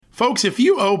Folks, if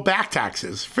you owe back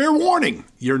taxes, fair warning,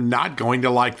 you're not going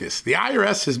to like this. The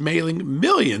IRS is mailing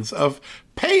millions of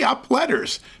pay-up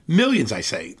letters. Millions, I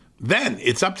say. Then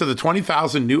it's up to the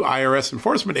 20,000 new IRS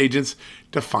enforcement agents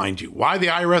to find you. Why the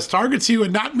IRS targets you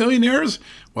and not millionaires?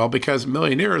 Well, because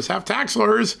millionaires have tax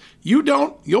lawyers. You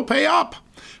don't, you'll pay up.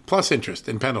 Plus interest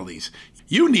and penalties.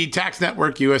 You need Tax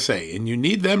Network USA, and you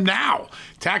need them now.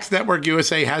 Tax Network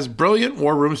USA has brilliant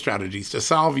war room strategies to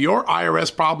solve your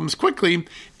IRS problems quickly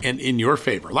and in your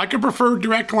favor. Like a preferred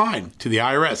direct line to the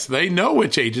IRS, they know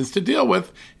which agents to deal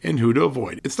with and who to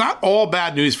avoid. It's not all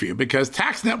bad news for you because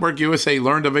Tax Network USA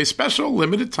learned of a special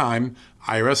limited time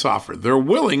IRS offer. They're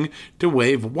willing to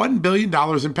waive $1 billion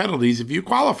in penalties if you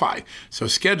qualify. So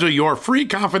schedule your free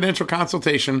confidential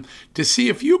consultation to see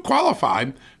if you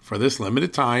qualify for this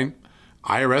limited time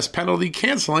IRS penalty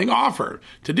canceling offer.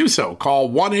 To do so,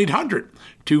 call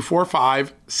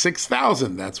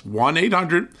 1-800-245-6000. That's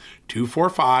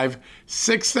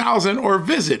 1-800-245-6000 or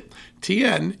visit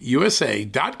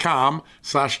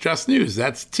tnusa.com/justnews.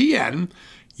 That's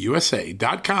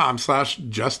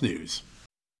tnusa.com/justnews.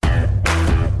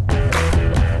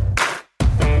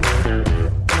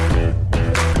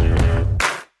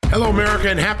 Hello, America,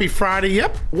 and happy Friday.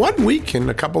 Yep, 1 week and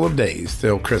a couple of days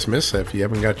till Christmas. If you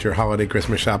haven't got your holiday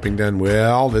Christmas shopping done,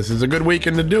 well, this is a good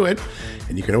weekend to do it.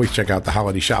 And you can always check out the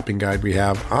holiday shopping guide we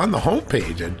have on the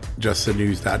homepage at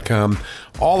justthenews.com.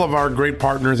 All of our great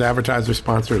partners, advertisers,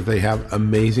 sponsors, they have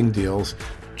amazing deals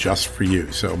just for you.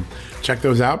 So check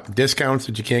those out. Discounts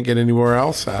that you can't get anywhere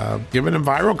else. Give an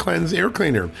Enviro Cleanse air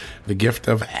cleaner the gift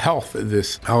of health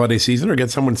this holiday season, or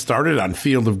get someone started on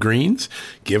Field of Greens.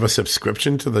 Give a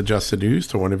subscription to the Just the News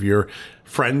to one of your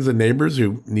friends and neighbors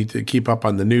who need to keep up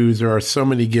on the news. There are so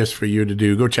many gifts for you to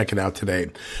do. Go check it out today.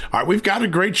 All right, we've got a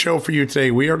great show for you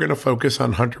today. We are going to focus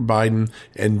on Hunter Biden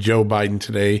and Joe Biden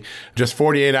today. Just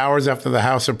 48 hours after the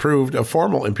House approved a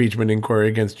formal impeachment inquiry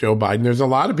against Joe Biden, there's a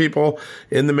lot of people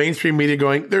in the mainstream media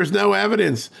going, there's no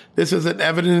evidence. This is an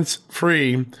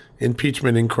evidence-free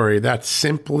impeachment inquiry. That's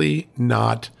simply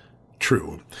not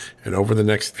true. And over the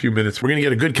next few minutes, we're going to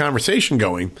get a good conversation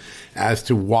going as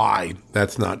to why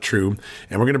that's not true.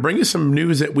 And we're going to bring you some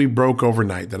news that we broke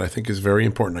overnight that I think is very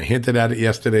important. I hinted at it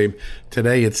yesterday.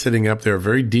 Today, it's sitting up there, a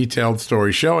very detailed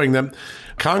story showing that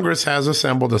Congress has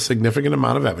assembled a significant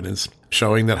amount of evidence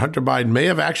showing that Hunter Biden may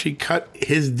have actually cut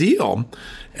his deal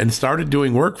and started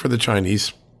doing work for the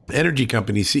Chinese energy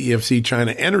company CEFC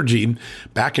China Energy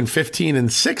back in 15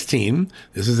 and 16.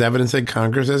 This is evidence that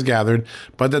Congress has gathered,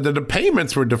 but that the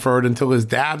payments were deferred until his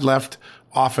dad left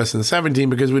office in 17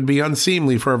 because it would be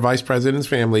unseemly for a vice president's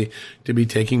family to be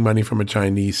taking money from a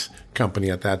Chinese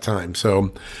company at that time.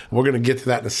 So we're going to get to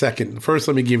that in a second. First,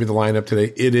 let me give you the lineup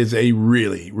today. It is a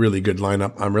really, really good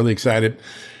lineup. I'm really excited.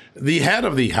 The head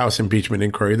of the House impeachment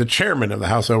inquiry, the chairman of the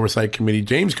House Oversight Committee,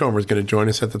 James Comer, is going to join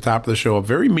us at the top of the show. A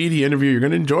very meaty interview. You're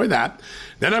going to enjoy that.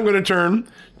 Then I'm going to turn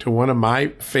to one of my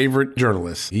favorite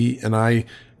journalists. He and I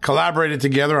collaborated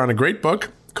together on a great book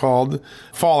called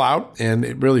Fallout, and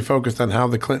it really focused on how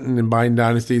the Clinton and Biden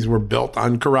dynasties were built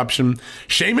on corruption.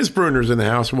 Seamus Bruner's in the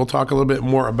house, and we'll talk a little bit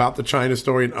more about the China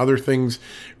story and other things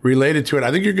related to it.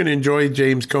 I think you're going to enjoy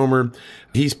James Comer.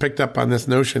 He's picked up on this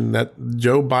notion that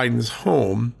Joe Biden's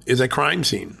home is a crime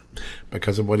scene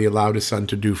because of what he allowed his son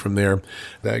to do from there.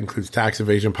 That includes tax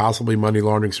evasion, possibly money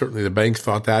laundering. Certainly the banks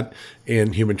thought that,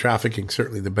 and human trafficking.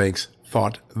 Certainly the banks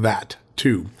thought that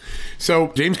too.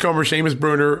 So James Comer, Seamus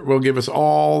Bruner will give us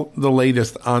all the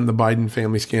latest on the Biden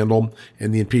family scandal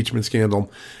and the impeachment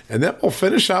scandal. And then we'll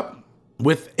finish up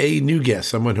with a new guest,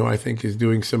 someone who I think is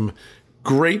doing some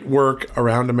great work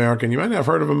around America. And you might not have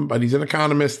heard of him, but he's an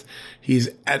economist. He's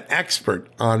an expert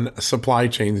on supply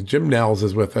chains. Jim Nels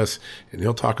is with us, and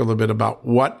he'll talk a little bit about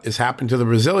what has happened to the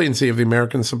resiliency of the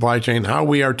American supply chain, how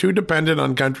we are too dependent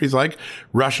on countries like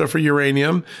Russia for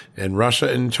uranium and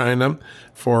Russia and China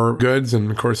for goods, and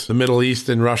of course the Middle East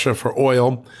and Russia for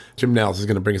oil. Jim Nels is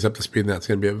going to bring us up to speed, and that's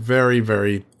going to be a very,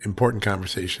 very important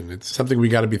conversation. It's something we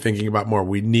got to be thinking about more.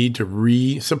 We need to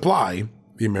resupply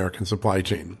the American supply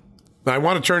chain. Now, I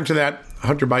want to turn to that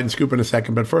Hunter Biden scoop in a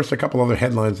second, but first, a couple other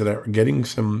headlines that are getting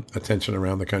some attention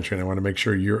around the country, and I want to make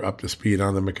sure you're up to speed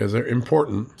on them because they're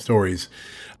important stories.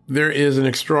 There is an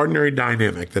extraordinary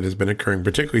dynamic that has been occurring,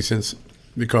 particularly since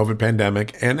the COVID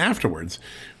pandemic and afterwards,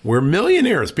 where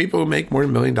millionaires, people who make more than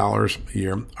 $1 million a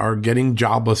year, are getting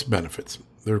jobless benefits.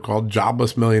 They're called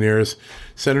jobless millionaires.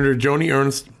 Senator Joni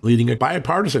Ernst leading a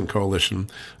bipartisan coalition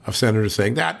of senators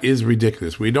saying that is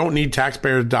ridiculous. We don't need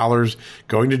taxpayers' dollars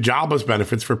going to jobless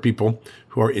benefits for people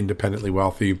who are independently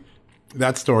wealthy.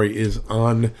 That story is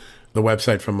on the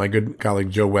website from my good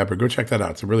colleague Joe Weber. Go check that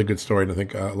out. It's a really good story, and I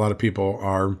think a lot of people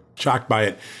are shocked by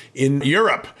it. In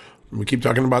Europe, we keep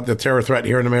talking about the terror threat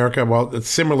here in America. Well, it's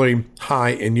similarly high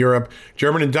in Europe.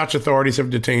 German and Dutch authorities have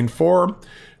detained 4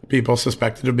 people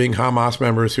suspected of being Hamas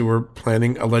members who were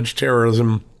planning alleged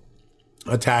terrorism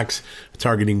attacks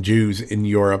targeting Jews in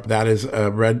Europe. That is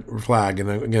a red flag. And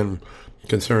again,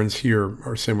 concerns here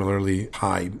are similarly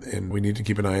high, and we need to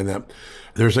keep an eye on that.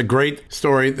 There's a great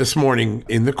story this morning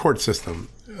in the court system.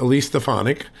 Elise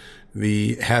Stefanik,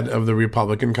 the head of the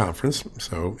Republican conference,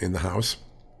 so in the House,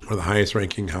 or the highest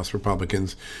ranking House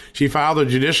Republicans, she filed a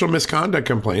judicial misconduct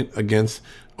complaint against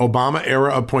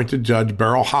Obama-era appointed Judge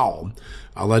Beryl Howell,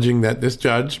 alleging that this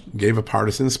judge gave a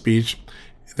partisan speech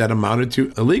that amounted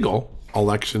to illegal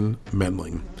election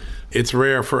meddling. It's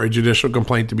rare for a judicial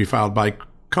complaint to be filed by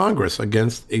Congress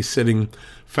against a sitting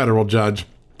federal judge,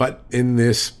 but in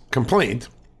this complaint,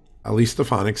 Elise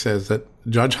Stefanik says that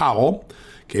Judge Howell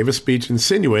gave a speech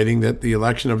insinuating that the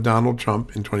election of Donald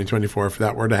Trump in 2024, if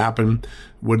that were to happen,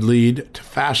 would lead to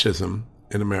fascism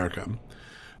in America.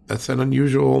 That's an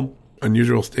unusual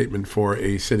statement for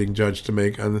a sitting judge to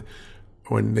make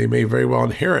when they may very well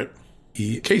inherit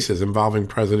cases involving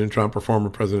President Trump or former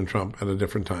President Trump at a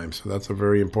different time. So that's a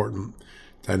very important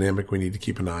dynamic we need to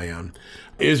keep an eye on.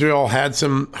 Israel had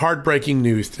some heartbreaking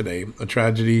news today, a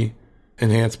tragedy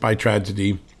enhanced by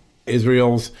tragedy.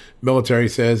 Israel's military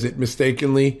says it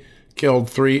mistakenly killed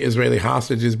 3 Israeli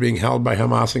hostages being held by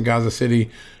Hamas in Gaza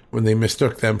City when they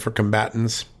mistook them for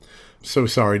combatants. So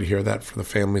sorry to hear that for the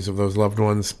families of those loved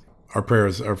ones. Our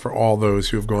prayers are for all those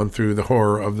who have gone through the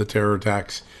horror of the terror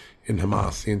attacks in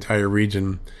Hamas. The entire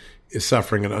region is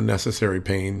suffering an unnecessary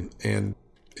pain, and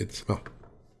it's, well,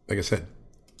 like I said,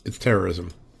 it's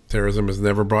terrorism. Terrorism has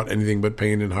never brought anything but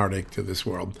pain and heartache to this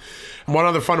world. One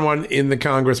other fun one in the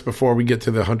Congress before we get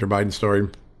to the Hunter Biden story.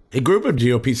 A group of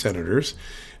GOP senators,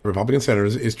 Republican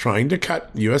senators, is trying to cut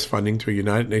U.S. funding to a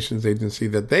United Nations agency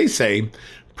that they say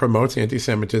promotes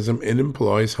anti-Semitism and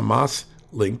employs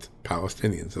Hamas-linked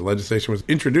Palestinians. The legislation was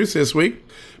introduced this week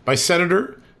by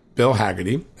Senator Bill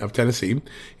Hagerty of Tennessee.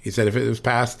 He said if it was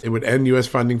passed, it would end U.S.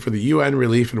 funding for the UN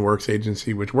Relief and Works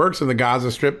Agency, which works in the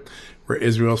Gaza Strip, where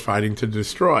Israel is fighting to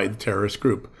destroy the terrorist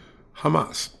group,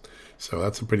 Hamas. So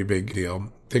that's a pretty big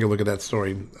deal. Take a look at that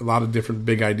story. A lot of different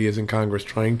big ideas in Congress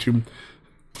trying to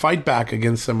fight back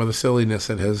against some of the silliness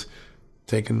that has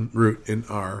taken root in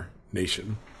our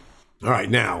nation. All right,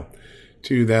 now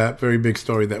to that very big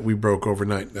story that we broke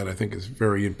overnight that I think is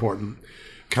very important.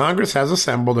 Congress has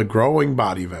assembled a growing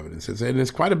body of evidence, and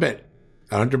it's quite a bit.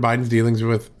 Hunter Biden's dealings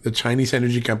with the Chinese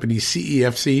energy company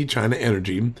CEFC, China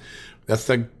Energy. That's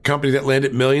the company that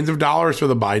landed millions of dollars for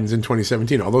the Bidens in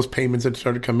 2017. All those payments that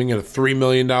started coming in, a $3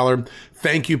 million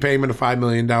thank you payment, a $5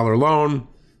 million loan,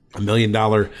 a $1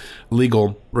 million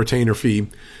legal retainer fee.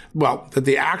 Well, that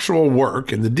the actual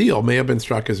work and the deal may have been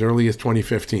struck as early as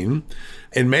 2015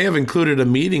 and may have included a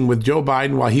meeting with Joe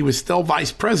Biden while he was still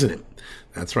vice president.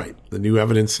 That's right. The new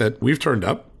evidence that we've turned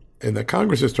up and that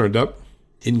Congress has turned up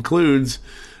includes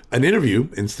an interview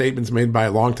and statements made by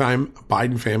a longtime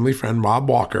Biden family friend, Rob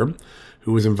Walker,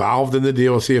 who was involved in the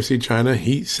deal with CFC China.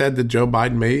 He said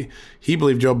that he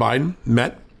believed Joe Biden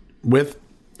met with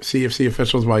CFC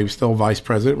officials while he was still vice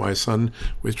president, while his son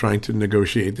was trying to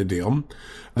negotiate the deal.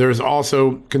 There's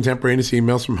also contemporaneous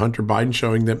emails from Hunter Biden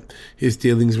showing that his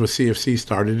dealings with CFC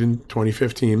started in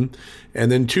 2015.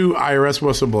 And then 2 IRS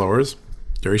whistleblowers,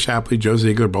 Jerry Shapley, Joe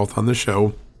Ziegler, both on the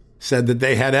show, said that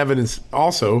they had evidence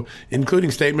also, including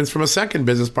statements from a second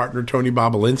business partner, Tony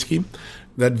Bobulinski,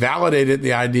 that validated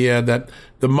the idea that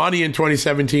the money in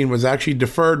 2017 was actually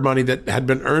deferred money that had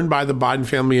been earned by the Biden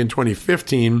family in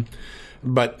 2015,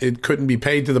 but it couldn't be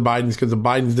paid to the Bidens because the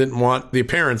Bidens didn't want the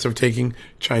appearance of taking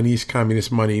Chinese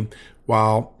communist money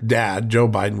while Dad, Joe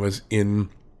Biden, was in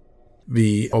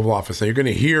the Oval Office. Now, you're going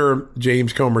to hear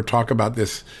James Comer talk about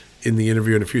this in the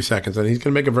interview in a few seconds, and he's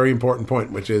going to make a very important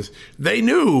point, which is the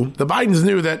Bidens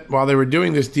knew that while they were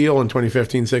doing this deal in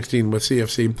 2015-16 with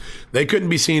CFC, they couldn't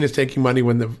be seen as taking money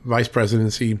when the vice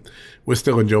presidency was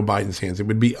still in Joe Biden's hands. It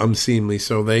would be unseemly.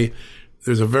 So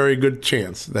there's a very good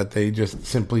chance that they just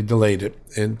simply delayed it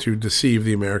and to deceive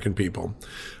the American people.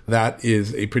 That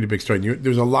is a pretty big story.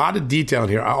 There's a lot of detail in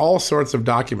here, all sorts of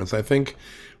documents. I think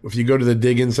if you go to the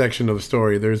dig-in section of the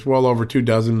story, there's well over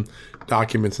 24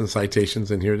 documents and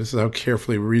citations in here. This is how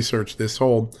carefully researched this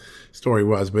whole story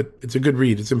was, but it's a good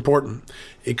read. It's important.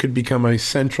 It could become a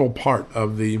central part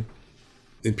of the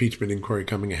impeachment inquiry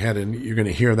coming ahead, and you're going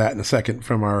to hear that in a second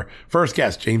from our first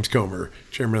guest, James Comer,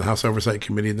 chairman of the House Oversight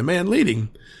Committee and the man leading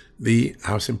the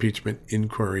House impeachment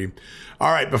inquiry.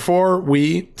 All right, before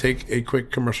we take a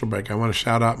quick commercial break, I want to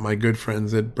shout out my good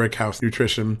friends at Brickhouse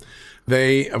Nutrition.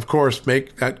 They, of course,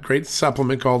 make that great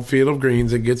supplement called Field of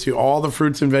Greens. It gets you all the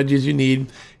fruits and veggies you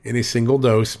need in a single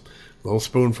dose. A little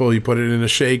spoonful, you put it in a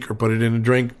shake or put it in a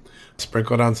drink,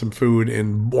 sprinkle it on some food,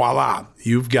 and voila,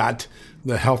 you've got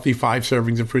the healthy 5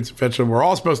 servings of fruits and vegetables we're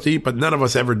all supposed to eat, but none of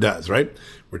us ever does, right?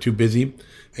 We're too busy.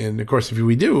 And of course, if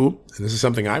we do, and this is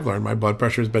something I've learned, my blood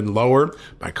pressure has been lower,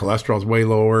 my cholesterol is way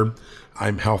lower,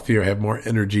 I'm healthier, I have more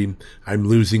energy, I'm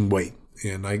losing weight.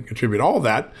 And I attribute all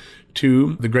that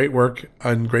to the great work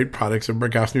and great products of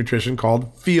Brickhouse Nutrition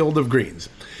called Field of Greens.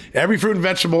 Every fruit and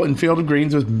vegetable in Field of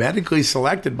Greens was medically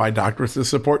selected by doctors to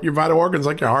support your vital organs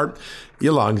like your heart,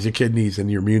 your lungs, your kidneys, and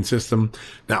your immune system.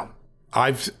 Now,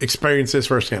 I've experienced this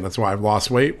firsthand. That's why I've lost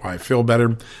weight, why I feel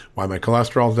better, why my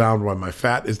cholesterol's down, why my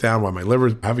fat is down, why my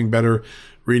liver's having better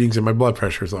readings, and my blood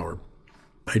pressure is lower.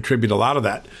 I attribute a lot of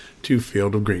that to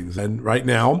Field of Greens. And right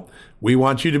now, we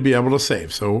want you to be able to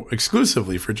save. So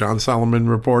exclusively for John Solomon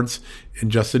Reports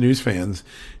and Just the News fans,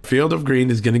 Field of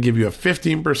Green is going to give you a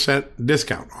 15%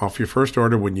 discount off your first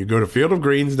order when you go to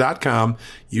fieldofgreens.com.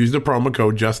 Use the promo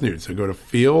code JustNews. So go to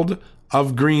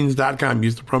fieldofgreens.com.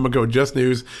 Use the promo code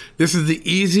JustNews. This is the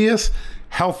easiest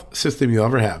health system you'll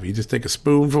ever have. You just take a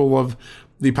spoonful of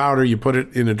the powder, you put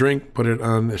it in a drink, put it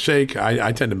on a shake.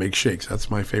 I tend to make shakes.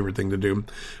 That's my favorite thing to do.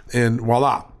 And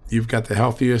voila, you've got the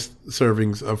healthiest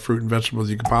servings of fruit and vegetables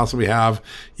you could possibly have.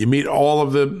 You meet all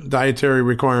of the dietary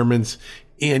requirements,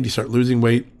 and you start losing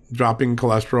weight, dropping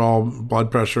cholesterol,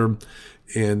 blood pressure,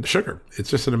 and sugar. It's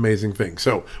just an amazing thing.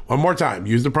 So one more time,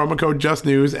 use the promo code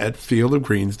JustNews at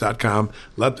fieldofgreens.com.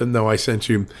 Let them know I sent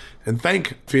you. And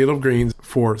thank Field of Greens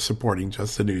for supporting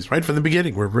Just the News right from the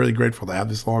beginning. We're really grateful to have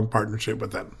this long partnership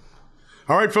with them.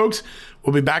 All right, folks,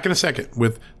 we'll be back in a second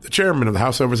with the chairman of the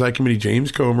House Oversight Committee,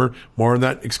 James Comer. More on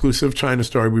that exclusive China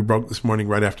story we broke this morning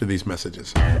right after these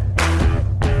messages.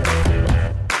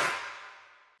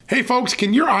 Hey folks,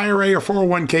 can your IRA or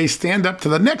 401k stand up to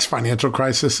the next financial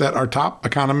crisis that our top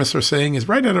economists are saying is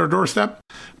right at our doorstep?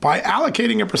 By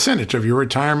allocating a percentage of your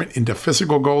retirement into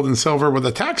physical gold and silver with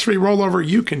a tax-free rollover,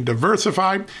 you can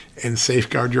diversify and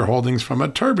safeguard your holdings from a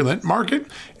turbulent market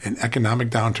and economic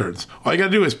downturns. All you got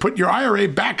to do is put your IRA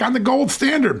back on the gold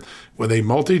standard. With a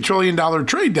multi-trillion-dollar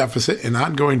trade deficit and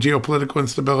ongoing geopolitical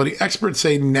instability, experts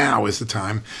say now is the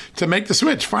time to make the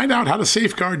switch. Find out how to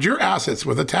safeguard your assets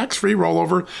with a tax-free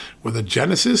rollover with a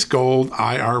Genesis Gold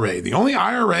IRA, the only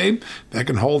IRA that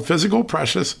can hold physical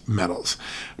precious metals.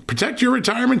 Protect your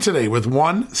retirement today with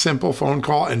one simple phone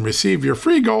call and receive your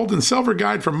free gold and silver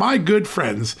guide from my good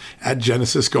friends at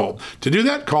Genesis Gold. To do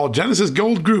that, call Genesis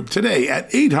Gold Group today at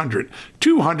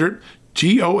 800-200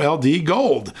 GOLD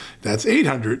Gold. That's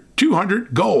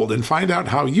 800-200-GOLD, and find out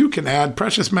how you can add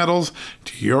precious metals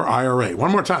to your IRA.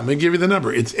 One more time, let me give you the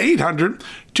number. It's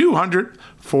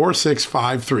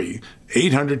 800-200-4653.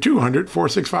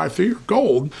 800-200-4653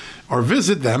 gold, or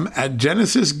visit them at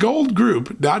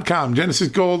genesisgoldgroup.com. Genesis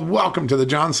Gold, welcome to the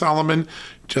John Solomon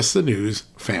Just the News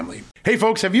family. Hey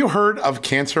folks, have you heard of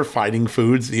cancer-fighting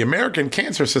foods? The American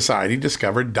Cancer Society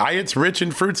discovered diets rich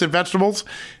in fruits and vegetables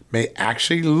may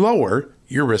actually lower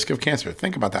your risk of cancer.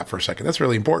 Think about that for a second. That's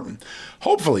really important.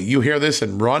 Hopefully you hear this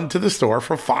and run to the store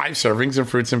for 5 servings of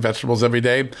fruits and vegetables every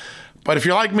day. But if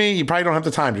you're like me, you probably don't have the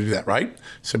time to do that, right?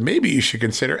 So maybe you should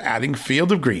consider adding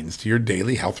Field of Greens to your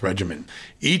daily health regimen.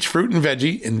 Each fruit and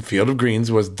veggie in Field of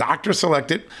Greens was doctor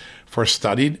selected for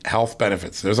studied health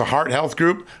benefits. There's a heart health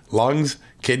group, lungs,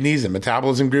 kidneys, and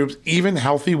metabolism groups, even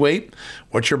healthy weight.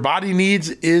 What your body needs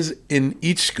is in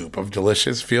each scoop of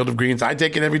delicious Field of Greens. I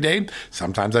take it every day.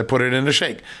 Sometimes I put it in a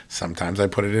shake. Sometimes I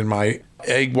put it in my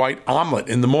egg white omelet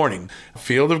in the morning.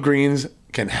 Field of Greens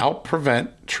can help prevent,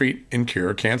 treat, and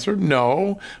cure cancer?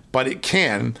 No, but it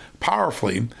can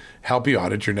powerfully help you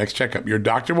out at your next checkup. Your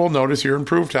doctor will notice your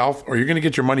improved health, or you're going to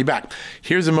get your money back.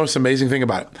 Here's the most amazing thing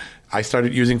about it. I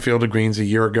started using Field of Greens a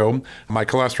year ago. My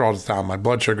cholesterol is down, my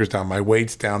blood sugar's down, my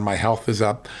weight's down, my health is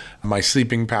up, my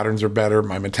sleeping patterns are better,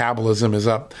 my metabolism is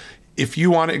up. If you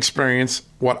want to experience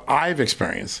what I've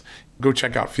experienced, go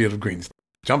check out Field of Greens.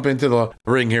 Jump into the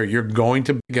ring here. You're going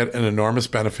to get an enormous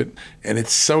benefit, and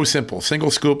it's so simple. Single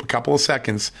scoop, a couple of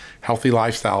seconds, healthy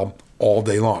lifestyle all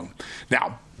day long.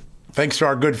 Now, thanks to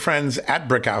our good friends at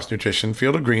Brickhouse Nutrition,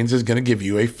 Field of Greens is going to give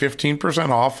you a 15%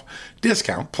 off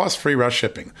discount plus free rush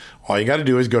shipping. All you got to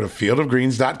do is go to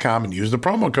fieldofgreens.com and use the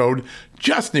promo code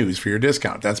JustNews for your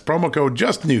discount. That's promo code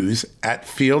JustNews at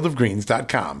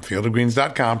fieldofgreens.com.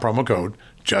 Fieldofgreens.com, promo code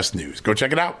JustNews. Go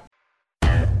check it out.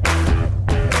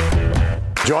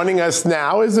 Joining us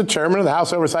now is the chairman of the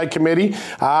House Oversight Committee,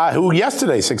 who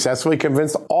yesterday successfully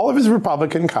convinced all of his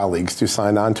Republican colleagues to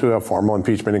sign on to a formal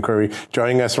impeachment inquiry.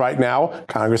 Joining us right now,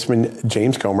 Congressman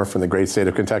James Comer from the great state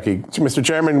of Kentucky. Mr.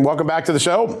 Chairman, welcome back to the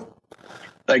show.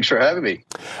 Thanks for having me.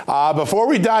 Before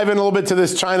we dive in a little bit to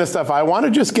this China stuff, I want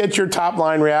to just get your top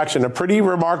line reaction. A pretty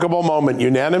remarkable moment.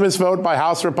 Unanimous vote by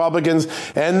House Republicans.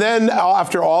 And then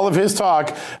after all of his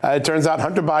talk, it turns out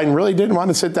Hunter Biden really didn't want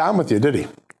to sit down with you, did he?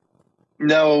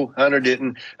 No, Hunter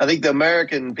didn't. I think the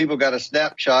American people got a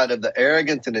snapshot of the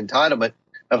arrogance and entitlement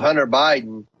of Hunter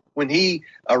Biden when he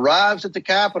arrives at the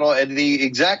Capitol at the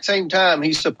exact same time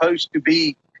he's supposed to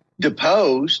be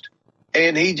deposed.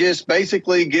 And he just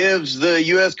basically gives the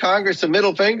U.S. Congress a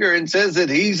middle finger and says that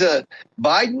he's a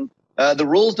Biden. The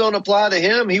rules don't apply to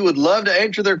him. He would love to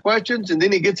answer their questions. And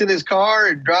then he gets in his car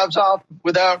and drives off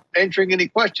without answering any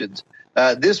questions.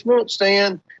 This won't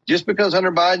stand just because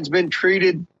Hunter Biden's been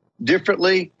treated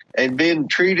differently and been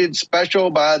treated special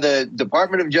by the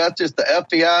Department of Justice, the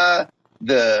FBI,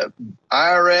 the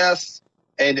IRS,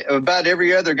 and about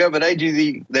every other government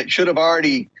agency that should have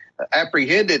already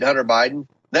apprehended Hunter Biden.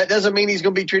 That doesn't mean he's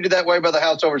going to be treated that way by the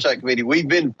House Oversight Committee. We've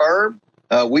been firm.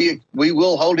 We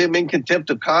will hold him in contempt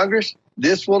of Congress.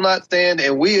 This will not stand,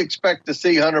 and we expect to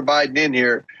see Hunter Biden in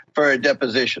here for a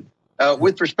deposition.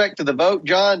 With respect to the vote,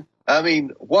 John, I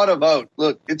mean, what a vote.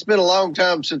 Look, it's been a long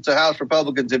time since the House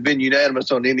Republicans have been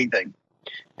unanimous on anything.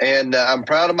 And I'm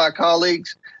proud of my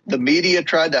colleagues. The media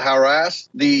tried to harass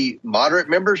the moderate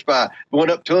members by going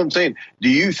up to them saying, do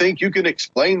you think you can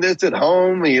explain this at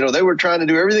home? You know, they were trying to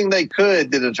do everything they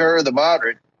could to deter the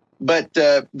moderate. But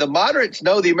the moderates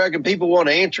know the American people want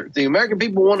answers. The American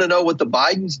people want to know what the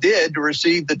Bidens did to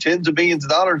receive the tens of billions of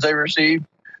dollars they received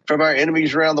from our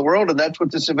enemies around the world. And that's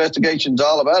what this investigation is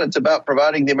all about. It's about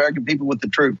providing the American people with the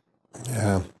truth.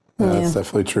 Yeah, that's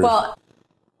definitely true. Well,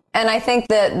 and I think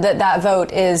that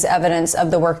vote is evidence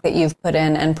of the work that you've put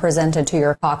in and presented to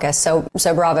your caucus. So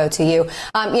bravo to you.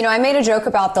 I made a joke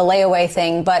about the layaway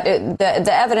thing, but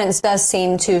the evidence does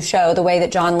seem to show the way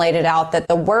that John laid it out, that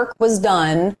the work was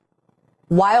done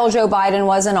while Joe Biden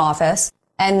was in office,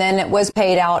 and then it was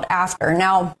paid out after.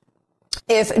 Now,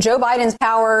 if Joe Biden's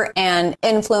power and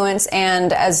influence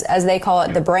and, as they call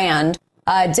it, the brand,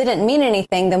 didn't mean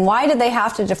anything, then why did they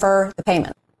have to defer the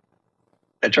payment?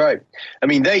 That's right. I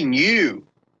mean, they knew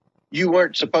you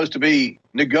weren't supposed to be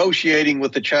negotiating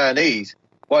with the Chinese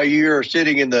while you're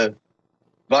sitting in the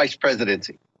vice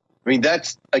presidency. I mean,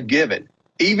 that's a given.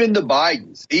 Even the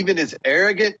Bidens, even as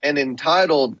arrogant and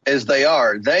entitled as they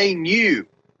are, they knew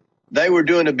they were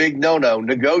doing a big no-no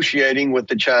negotiating with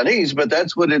the Chinese, but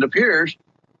that's what it appears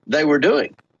they were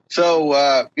doing.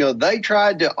 So, they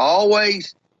tried to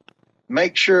always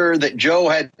make sure that Joe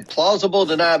had plausible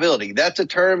deniability. That's a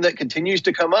term that continues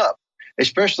to come up,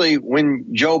 especially when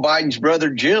Joe Biden's brother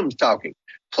Jim's talking.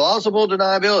 Plausible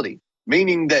deniability,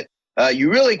 meaning that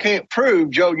you really can't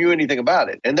prove Joe knew anything about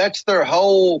it. And that's their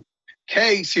whole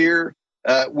case here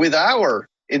with our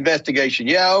investigation.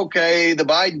 Yeah, okay, the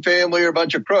Biden family are a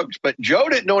bunch of crooks, but Joe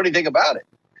didn't know anything about it.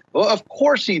 Well, of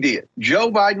course he did.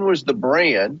 Joe Biden was the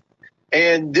brand.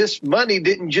 And this money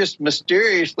didn't just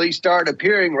mysteriously start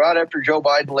appearing right after Joe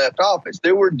Biden left office.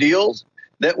 There were deals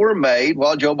that were made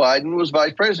while Joe Biden was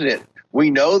vice president. We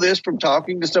know this from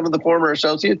talking to some of the former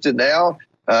associates. And now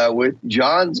with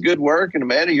John's good work and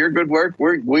Amanda, your good work,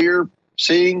 we're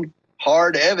seeing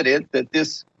hard evidence that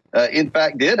this, in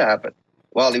fact, did happen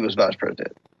while he was vice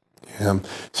president. Yeah.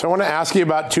 So I want to ask you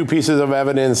about two pieces of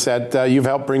evidence that you've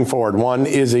helped bring forward. One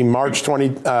is a March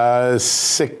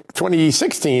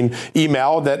 2016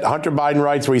 email that Hunter Biden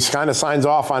writes where he kind of signs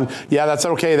off on, yeah, that's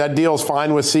okay. That deal's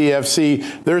fine with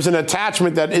CFC. There's an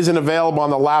attachment that isn't available on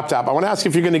the laptop. I want to ask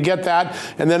if you're going to get that.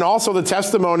 And then also the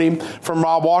testimony from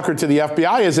Rob Walker to the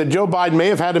FBI is that Joe Biden may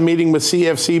have had a meeting with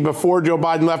CFC before Joe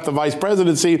Biden left the vice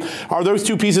presidency. Are those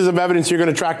two pieces of evidence you're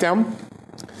going to track down?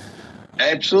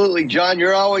 Absolutely, John.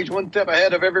 You're always one step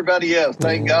ahead of everybody else.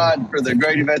 Thank God for the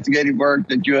great investigative work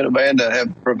that you and Amanda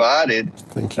have provided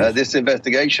this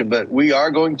investigation. But we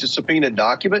are going to subpoena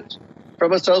documents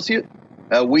from associate.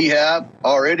 We have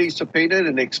already subpoenaed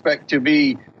and expect to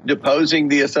be deposing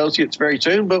the associates very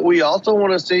soon. But we also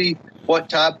want to see what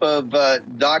type of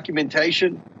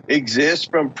documentation exists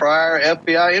from prior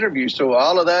FBI interviews. So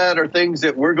all of that are things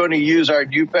that we're going to use our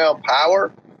newfound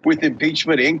power with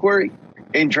impeachment inquiry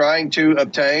in trying to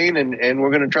obtain, and we're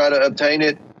going to try to obtain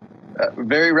it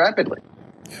very rapidly.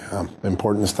 Yeah,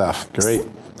 important stuff. Great.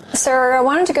 Sir, I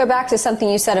wanted to go back to something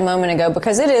you said a moment ago,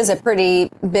 because it is a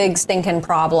pretty big stinking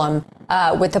problem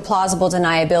with the plausible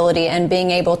deniability and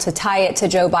being able to tie it to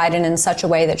Joe Biden in such a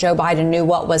way that Joe Biden knew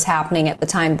what was happening at the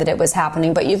time that it was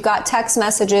happening. But you've got text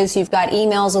messages, you've got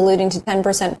emails alluding to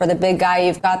 10% for the big guy,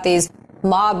 you've got these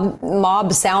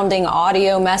mob sounding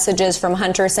audio messages from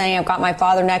Hunter saying, I've got my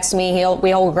father next to me,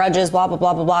 we hold grudges, blah, blah,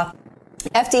 blah, blah, blah.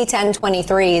 FD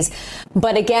 1023s.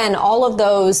 But again, all of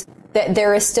those, that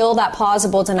there is still that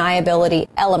plausible deniability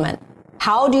element.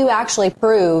 How do you actually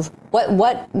prove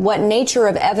what nature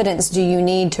of evidence do you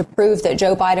need to prove that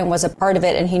Joe Biden was a part of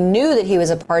it and he knew that he was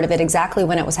a part of it exactly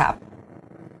when it was happening?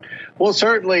 Well,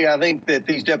 certainly, I think that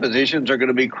these depositions are going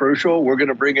to be crucial. We're going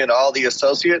to bring in all the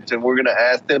associates and we're going to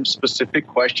ask them specific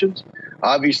questions.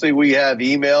 Obviously, we have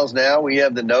emails now. We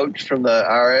have the notes from the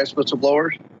IRS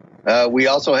whistleblowers. We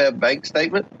also have bank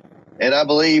statement. And I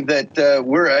believe that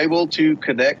we're able to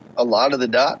connect a lot of the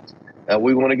dots.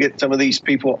 We want to get some of these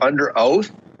people under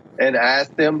oath and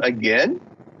ask them again,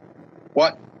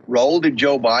 what role did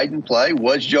Joe Biden play?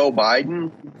 Was Joe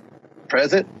Biden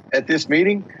present at this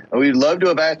meeting? We'd love to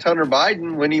have asked Hunter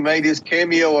Biden when he made his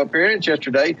cameo appearance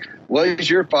yesterday, was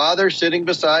your father sitting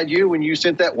beside you when you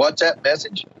sent that WhatsApp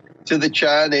message to the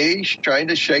Chinese trying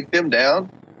to shake them down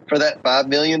for that $5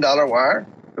 million wire?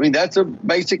 I mean, that's a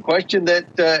basic question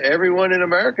that everyone in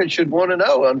America should want to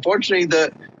know. Unfortunately,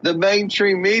 the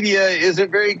mainstream media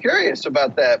isn't very curious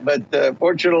about that. But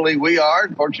fortunately, we are.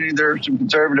 Fortunately, there are some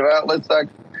conservative outlets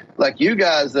like you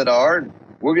guys that are.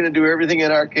 We're going to do everything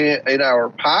in our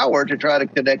power to try to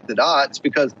connect the dots,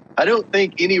 because I don't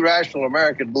think any rational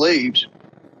American believes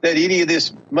that any of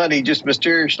this money just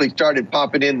mysteriously started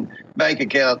popping in bank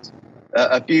accounts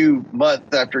a few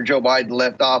months after Joe Biden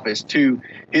left office to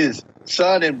his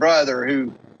son and brother,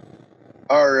 who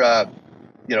are,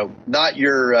 not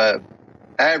your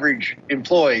average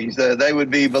employees. They would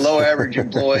be below average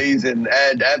employees and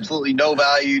add absolutely no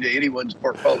value to anyone's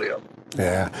portfolio.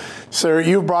 Yeah. Sir,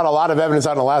 you've brought a lot of evidence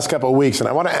out in the last couple of weeks, and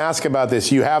I want to ask about this.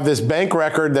 You have this bank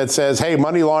record that says, hey,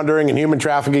 money laundering and human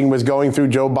trafficking was going through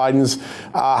Joe Biden's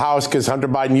house because Hunter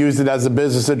Biden used it as a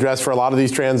business address for a lot of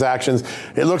these transactions.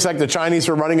 It looks like the Chinese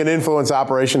were running an influence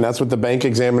operation. That's what the bank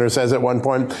examiner says at one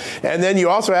point. And then you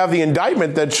also have the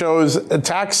indictment that shows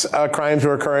tax crimes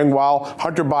were occurring while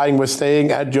Hunter Biden was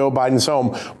staying at Joe Biden's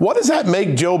home. What does that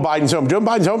make Joe Biden's home? Joe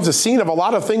Biden's home is a scene of a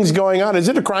lot of things going on. Is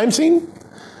it a crime scene?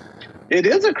 It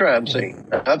is a crime scene.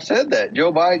 I've said that.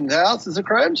 Joe Biden's house is a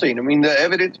crime scene. I mean, the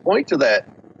evidence points to that.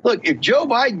 Look, if Joe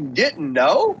Biden didn't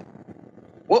know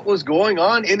what was going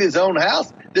on in his own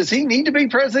house, does he need to be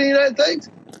president of the United States?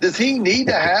 Does he need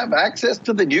to have access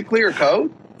to the nuclear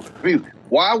code? I mean,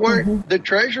 why weren't the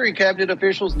Treasury cabinet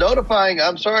officials notifying,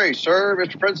 I'm sorry, sir,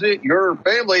 Mr. President, your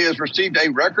family has received a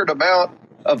record amount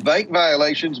of bank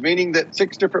violations, meaning that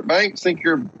 6 different banks think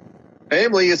your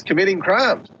family is committing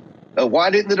crimes. Why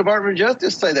didn't the Department of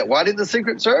Justice say that? Why didn't the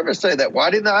Secret Service say that? Why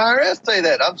didn't the IRS say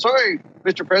that? I'm sorry,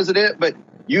 Mr. President, but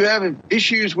you have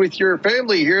issues with your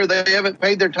family here. They haven't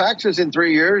paid their taxes in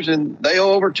 3 years, and they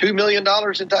owe over $2 million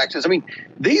in taxes. I mean,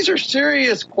 these are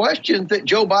serious questions that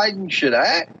Joe Biden should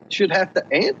have to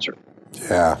answer.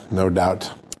 Yeah, no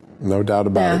doubt. No doubt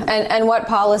about it. And what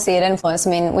policy it influenced. I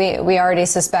mean, we already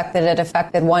suspect that it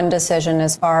affected one decision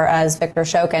as far as Victor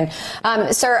Shokin.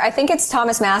 Sir, I think it's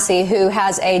Thomas Massey who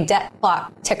has a debt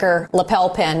clock ticker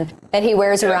lapel pin that he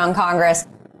wears around Congress.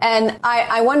 And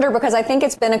I wonder, because I think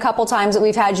it's been a couple times that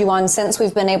we've had you on since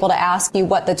we've been able to ask you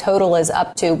what the total is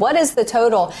up to. What is the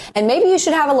total? And maybe you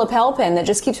should have a lapel pin that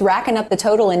just keeps racking up the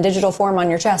total in digital form on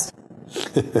your chest.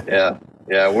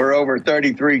 Yeah, we're over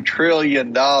 $33 trillion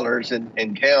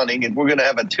in counting, and we're going to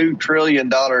have a $2 trillion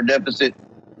deficit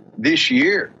this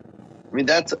year. I mean,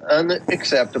 that's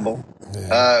unacceptable.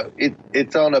 Yeah.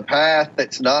 It's on a path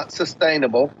that's not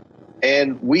sustainable,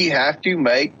 and we have to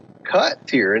make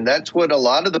cuts here. And that's what a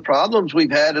lot of the problems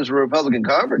we've had as a Republican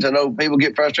conference. I know people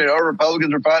get frustrated, oh,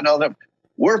 Republicans are fighting all that.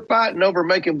 We're fighting over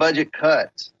making budget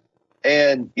cuts.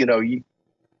 And,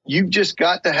 you've just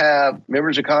got to have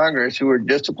members of Congress who are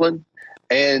disciplined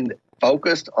and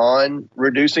focused on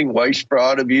reducing waste,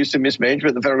 fraud, abuse, and mismanagement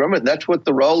of the federal government. That's what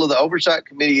the role of the Oversight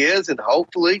Committee is. And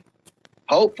hopefully,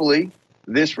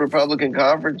 this Republican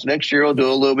conference next year will do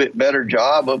a little bit better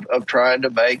job of trying to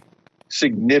make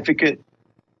significant,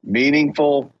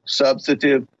 meaningful,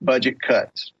 substantive budget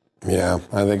cuts. Yeah,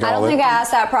 I don't think I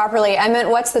asked that properly. I meant,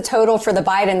 what's the total for the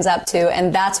Bidens up to?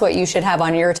 And that's what you should have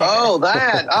on your ticket. Oh,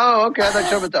 that. Oh, okay. I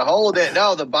thought you were about the whole of that.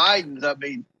 No, the Bidens, I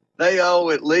mean, they owe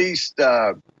at least,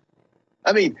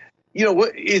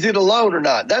 is it a loan or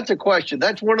not? That's a question.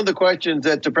 That's one of the questions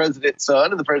that the president's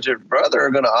son and the president's brother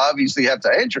are going to obviously have to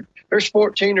answer. There's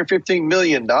 $14 or $15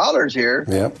 million here.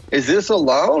 Yep. Is this a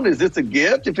loan? Is this a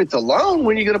gift? If it's a loan,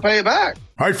 when are you going to pay it back?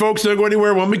 All right, folks, don't go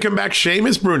anywhere. When we come back,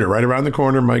 Seamus Bruner, right around the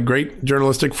corner, my great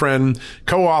journalistic friend,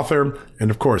 co-author,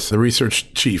 and of course, the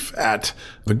research chief at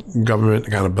the Government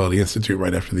Accountability Institute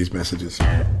right after these messages.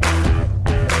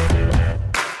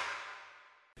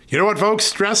 You know what, folks?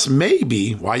 Stress may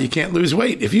be why you can't lose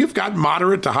weight. If you've got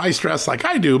moderate to high stress like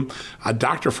I do, a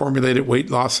doctor-formulated weight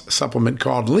loss supplement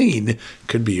called Lean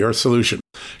could be your solution.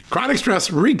 Chronic stress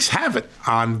wreaks havoc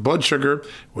on blood sugar,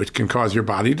 which can cause your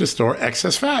body to store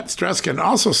excess fat. Stress can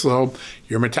also slow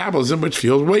your metabolism, which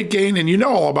fuels weight gain. And you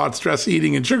know all about stress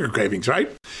eating and sugar cravings, right?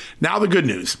 Now the good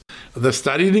news. The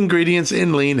studied ingredients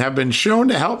in Lean have been shown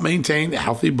to help maintain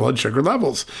healthy blood sugar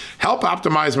levels, help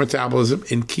optimize metabolism,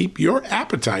 and keep your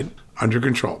appetite under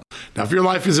control. Now, if your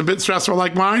life is a bit stressful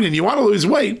like mine and you want to lose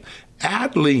weight,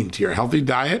 add Lean to your healthy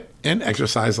diet and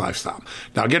exercise lifestyle.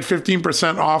 Now get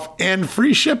 15% off and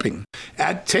free shipping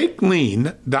at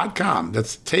takelean.com.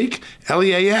 That's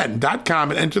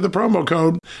takelean.com and enter the promo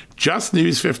code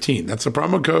JustNews15. That's the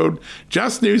promo code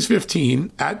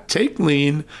JustNews15 at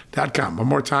takelean.com. One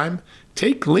more time,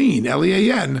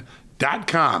 takelean.com.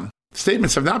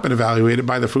 Statements have not been evaluated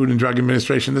by the Food and Drug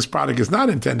Administration. This product is not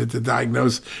intended to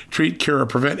diagnose, treat, cure, or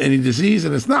prevent any disease,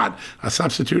 and it's not a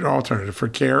substitute or alternative for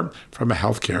care from a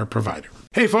healthcare provider.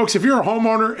 Hey, folks, if you're a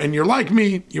homeowner and you're like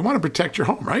me, you want to protect your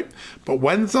home, right? But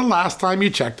when's the last time you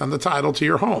checked on the title to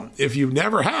your home? If you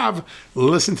never have,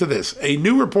 listen to this. A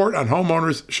new report on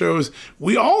homeowners shows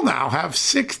we all now have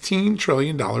 $16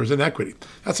 trillion in equity.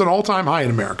 That's an all-time high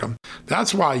in America.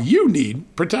 That's why you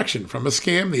need protection from a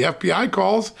scam the FBI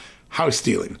calls house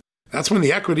stealing. That's when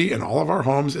the equity in all of our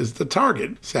homes is the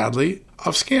target, sadly,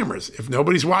 of scammers. If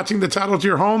nobody's watching the title to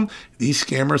your home, these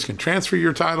scammers can transfer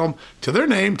your title to their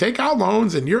name, take out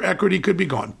loans, and your equity could be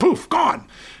gone. Poof, gone.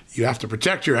 You have to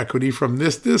protect your equity from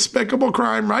this despicable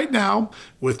crime right now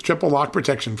with triple lock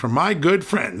protection from my good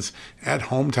friends at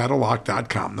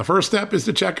HomeTitleLock.com. The first step is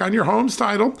to check on your home's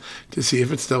title to see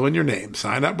if it's still in your name.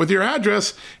 Sign up with your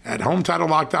address at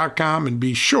HomeTitleLock.com and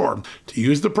be sure to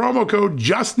use the promo code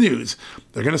JustNews.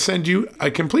 They're going to send you a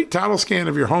complete title scan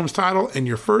of your home's title and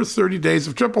your first 30 days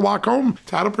of triple lock home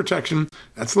title protection.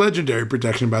 That's legendary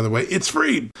protection, by the way. It's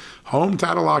free.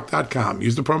 HomeTitleLock.com.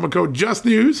 Use the promo code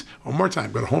JustNews. One more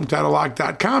time, go to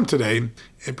HomeTitleLock.com today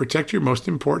and protect your most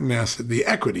important asset, the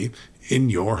equity in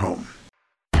your home.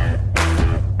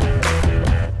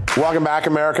 Welcome back,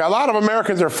 America. A lot of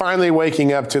Americans are finally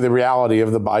waking up to the reality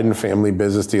of the Biden family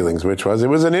business dealings, it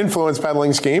was an influence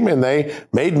peddling scheme, and they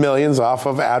made millions off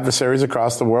of adversaries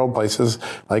across the world, places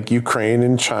like Ukraine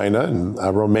and China and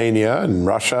Romania and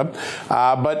Russia.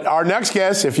 But our next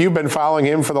guest, if you've been following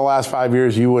him for the last 5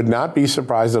 years, you would not be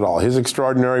surprised at all. His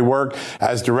extraordinary work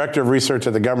as director of research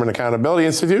at the Government Accountability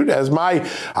Institute, I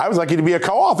was lucky to be a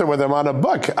co-author with him on a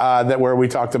book where we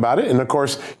talked about it. And of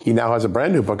course, he now has a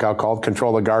brand new book out called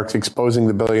Control Oligarchs, Exposing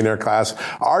the Billionaire Class.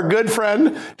 Our good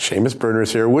friend, Seamus Bruner,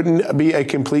 is here. Wouldn't be a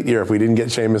complete year if we didn't get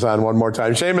Seamus on one more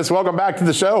time. Seamus, welcome back to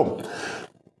the show.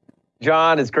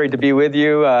 John, it's great to be with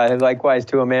you. Likewise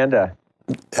to Amanda.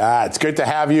 It's good to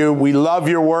have you. We love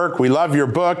your work. We love your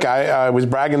book. I was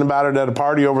bragging about it at a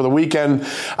party over the weekend.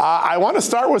 I want to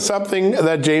start with something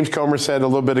that James Comer said a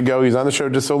little bit ago. He's on the show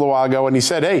just a little while ago, and he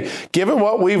said, hey, given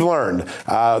what we've learned,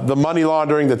 the money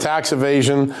laundering, the tax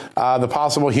evasion, the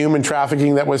possible human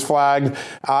trafficking that was flagged,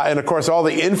 and, of course, all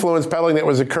the influence peddling that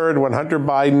was occurred when Hunter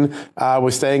Biden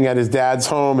was staying at his dad's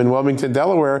home in Wilmington,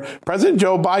 Delaware, President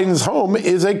Joe Biden's home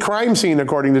is a crime scene,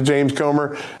 according to James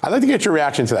Comer. I'd like to get your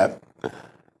reaction to that.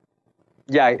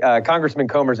 Yeah, Congressman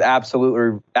Comer's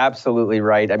absolutely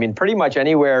right. I mean, pretty much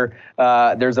anywhere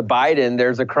there's a Biden,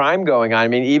 there's a crime going on. I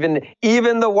mean,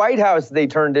 even the White House, they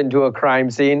turned into a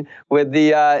crime scene with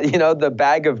the the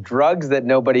bag of drugs that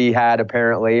nobody had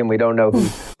apparently, and we don't know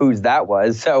whose that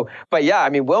was. So, but yeah, I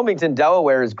mean, Wilmington,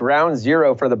 Delaware is ground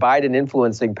zero for the Biden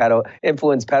influence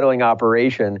peddling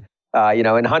operation.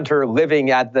 And Hunter living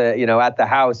at the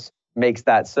house makes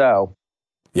that so.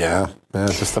 Yeah,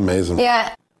 it's just amazing.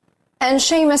 Yeah. And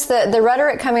Seamus, the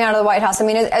rhetoric coming out of the White House, I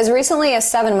mean, as recently as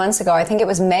 7 months ago, I think it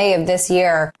was May of this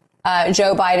year,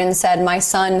 Joe Biden said, my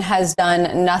son has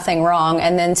done nothing wrong.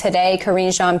 And then today,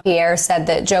 Karine Jean-Pierre said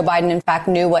that Joe Biden, in fact,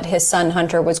 knew what his son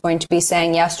Hunter was going to be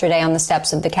saying yesterday on the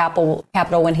steps of the Capitol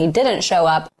when he didn't show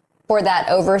up for that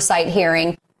oversight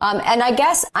hearing. And I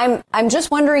guess I'm just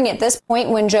wondering at this point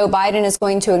when Joe Biden is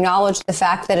going to acknowledge the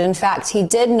fact that, in fact, he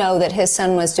did know that his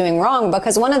son was doing wrong,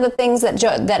 because one of the things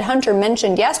that Hunter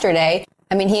mentioned yesterday,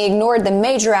 I mean, he ignored the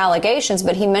major allegations,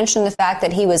 but he mentioned the fact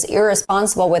that he was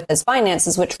irresponsible with his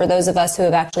finances, which for those of us who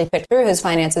have actually picked through his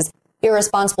finances,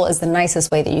 irresponsible is the nicest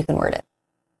way that you can word it.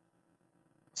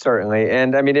 Certainly.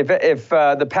 And I mean, if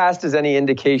the past is any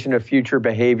indication of future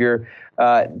behavior,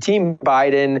 Team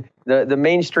Biden, the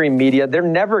mainstream media, they're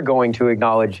never going to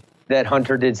acknowledge that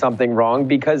Hunter did something wrong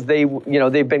because they've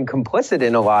been complicit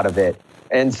in a lot of it.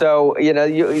 And so,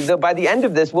 by the end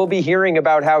of this, we'll be hearing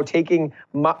about how taking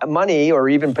money or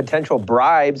even potential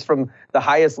bribes from the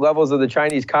highest levels of the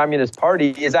Chinese Communist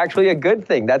Party is actually a good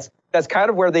thing. That's kind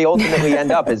of where they ultimately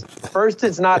end up is first,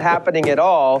 it's not happening at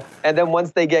all. And then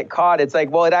once they get caught, it's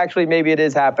like, well, maybe it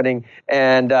is happening.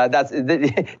 And that's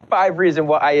the 5 reasons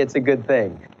why it's a good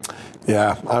thing.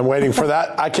 Yeah, I'm waiting for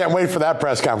that. I can't wait for that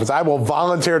press conference. I will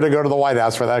volunteer to go to the White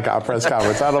House for that press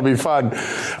conference. That'll be fun.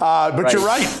 But right. You're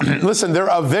right. Listen, they're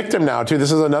a victim now, too.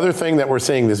 This is another thing that we're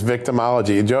seeing, this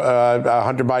victimology.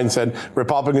 Hunter Biden said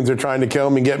Republicans are trying to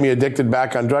kill me and get me addicted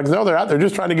back on drugs. No, they're out. They're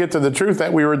just trying to get to the truth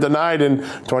that we were denied in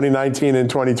 2019 and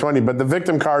 2020. But the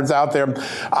victim card's out there.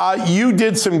 You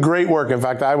did some great work. In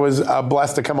fact, I was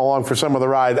blessed to come along for some of the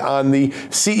ride on the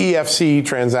CEFC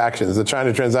transactions, the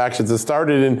China transactions that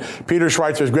started in Peter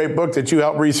Schweitzer's great book that you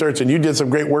helped research, and you did some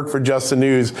great work for Just the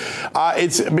News.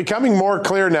 It's becoming more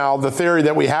clear now, the theory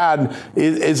that we had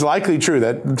is likely true,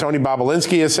 that Tony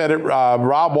Bobolinsky has said it.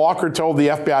 Rob Walker told the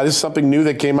FBI, this is something new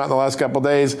that came out in the last couple of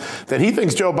days, that he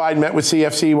thinks Joe Biden met with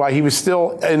CFC while he was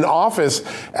still in office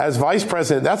as vice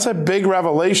president. That's a big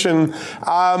revelation.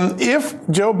 If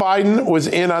Joe Biden was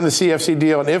in on the CFC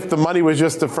deal and if the money was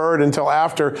just deferred until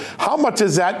after, how much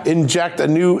does that inject a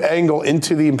new angle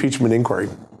into the impeachment inquiry?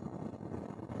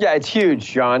 Yeah, it's huge,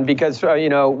 John, because,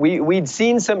 we'd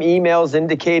seen some emails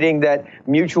indicating that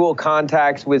mutual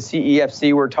contacts with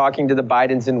CEFC were talking to the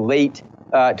Bidens in late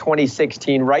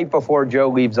 2016, right before Joe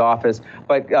leaves office.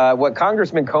 But what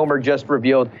Congressman Comer just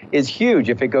revealed is huge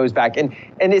if it goes back. And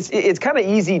it's kind of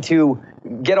easy to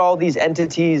get all these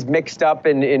entities mixed up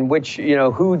in which,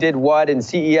 who did what in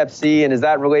CEFC, and is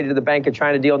that related to the Bank of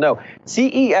China deal? No.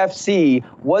 CEFC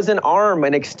was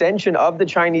an extension of the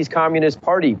Chinese Communist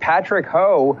Party. Patrick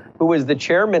Ho, who was the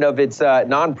chairman of its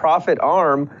nonprofit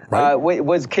arm, right,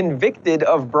 was convicted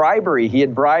of bribery. He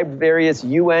had bribed various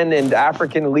UN and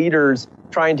African leaders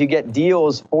trying to get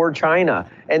deals for China.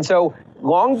 And so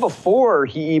long before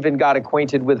he even got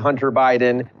acquainted with Hunter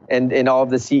Biden and all of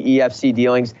the CEFC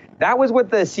dealings, that was what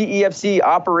the CEFC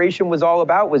operation was all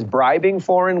about, was bribing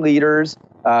foreign leaders.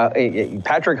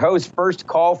 Patrick Ho's first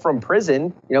call from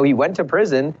prison, he went to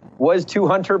prison, was to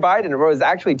Hunter Biden, or was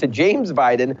actually to James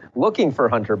Biden looking for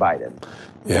Hunter Biden.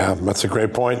 Yeah, that's a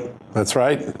great point. That's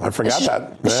right. I forgot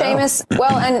that. Yeah. Seamus,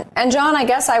 well, and John, I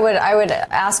guess I would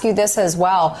ask you this as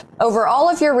well. Over all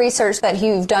of your research that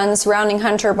you've done surrounding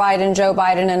Hunter Biden, Joe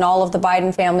Biden, and all of the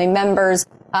Biden family members,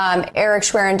 Eric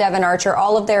Schwerin, Devin Archer,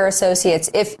 all of their associates,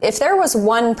 if there was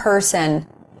one person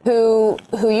who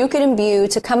you could imbue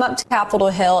to come up to Capitol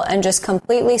Hill and just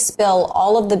completely spill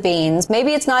all of the beans,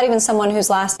 maybe it's not even someone whose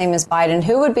last name is Biden,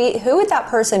 who would that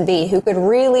person be who could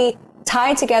really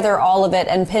tie together all of it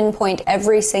and pinpoint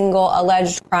every single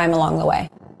alleged crime along the way?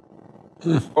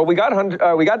 Well, we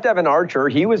got Devin Archer.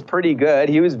 He was pretty good.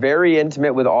 He was very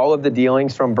intimate with all of the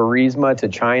dealings from Burisma to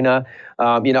China.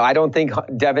 I don't think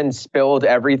Devin spilled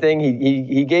everything.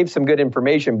 He gave some good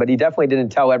information, but he definitely didn't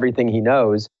tell everything he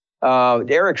knows.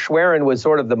 Eric Schwerin was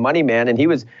sort of the money man, and he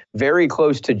was very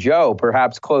close to Joe,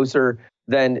 perhaps closer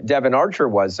than Devin Archer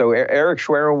was. So Eric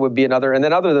Schwerin would be another. And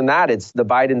then other than that, it's the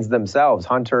Bidens themselves,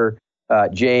 Hunter,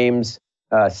 James,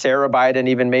 Sarah Biden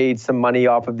even made some money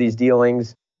off of these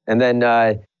dealings. And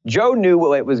then Joe knew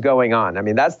what was going on. I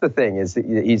mean, that's the thing, is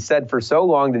he said for so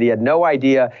long that he had no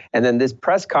idea. And then this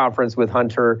press conference with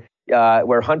Hunter,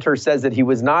 where Hunter says that he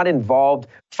was not involved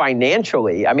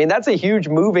financially. I mean, that's a huge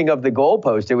moving of the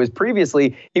goalpost. It was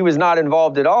previously he was not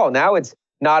involved at all. Now it's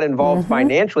not involved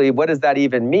financially. What does that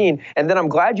even mean? And then I'm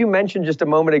glad you mentioned just a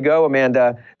moment ago,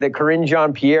 Amanda, that Karine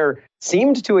Jean-Pierre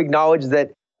seemed to acknowledge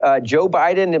that Joe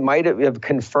Biden might have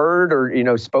conferred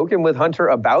or, spoken with Hunter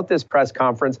about this press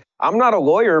conference. I'm not a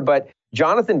lawyer, but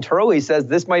Jonathan Turley says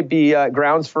this might be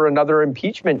grounds for another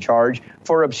impeachment charge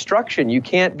for obstruction. You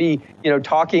can't be,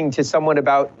 talking to someone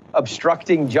about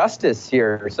obstructing justice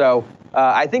here. So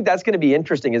I think that's going to be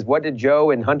interesting, is what did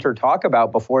Joe and Hunter talk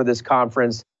about before this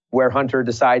conference, where Hunter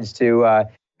decides to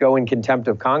go in contempt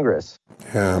of Congress.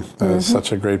 Yeah, that is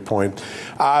such a great point.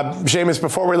 Seamus,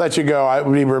 before we let you go, I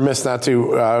would be remiss not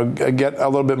to get a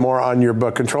little bit more on your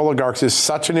book. Control Oligarchs is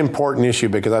such an important issue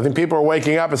because I think people are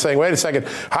waking up and saying, wait a second,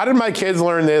 how did my kids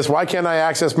learn this? Why can't I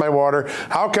access my water?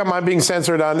 How come I'm being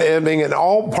censored on editing? In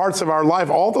all parts of our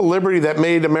life, all the liberty that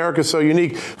made America so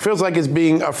unique feels like it's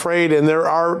being afraid, and there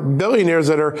are billionaires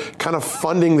that are kind of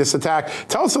funding this attack.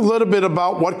 Tell us a little bit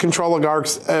about what Control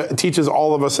Oligarchs teaches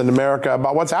all of us in America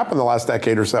about what's happened the last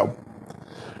decade or so.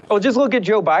 Well, just look at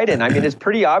Joe Biden. I mean, it's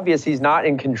pretty obvious he's not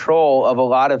in control of a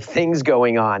lot of things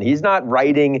going on. He's not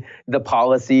writing the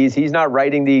policies. He's not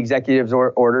writing the executive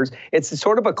orders. It's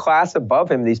sort of a class above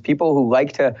him, these people who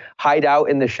like to hide out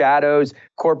in the shadows.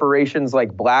 Corporations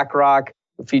like BlackRock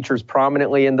features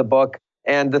prominently in the book.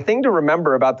 And the thing to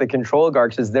remember about the control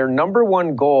oligarchs is their number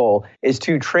one goal is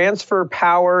to transfer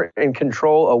power and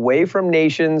control away from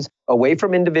nations, away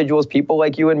from individuals, people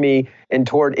like you and me, and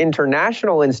toward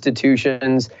international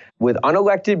institutions with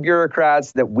unelected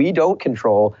bureaucrats that we don't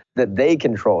control, that they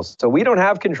control. So we don't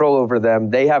have control over them.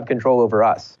 They have control over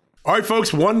us. All right,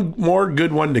 folks, one more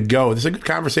good one to go. This is a good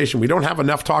conversation. We don't have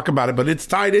enough talk about it, but it's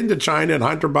tied into China and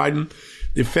Hunter Biden,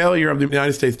 the failure of the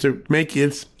United States to make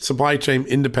its supply chain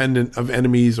independent of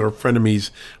enemies or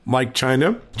frenemies like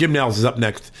China. Jim Nels is up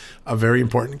next. A very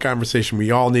important conversation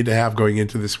we all need to have going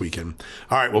into this weekend.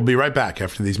 All right, we'll be right back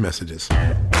after these messages.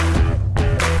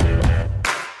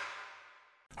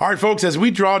 All right, folks, as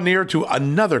we draw near to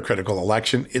another critical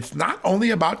election, it's not only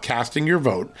about casting your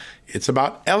vote, it's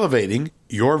about elevating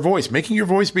your voice, making your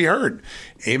voice be heard.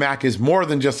 AMAC is more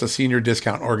than just a senior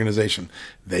discount organization.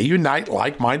 They unite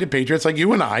like-minded patriots like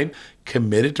you and I,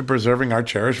 committed to preserving our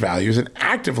cherished values and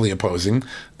actively opposing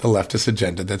the leftist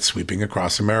agenda that's sweeping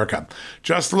across America.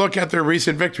 Just look at their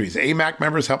recent victories. AMAC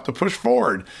members helped to push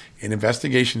forward an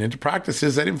investigation into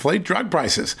practices that inflate drug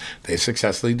prices. They've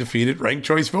successfully defeated ranked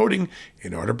choice voting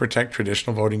in order to protect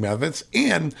traditional voting methods,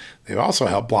 and they've also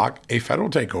helped block a federal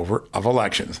takeover of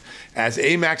elections. As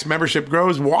AMAC's membership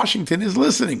grows, Washington is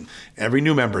listening. Every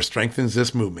new member strengthens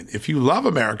this movement. If you love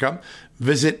America,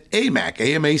 visit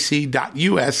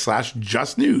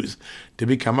amac.us/justnews to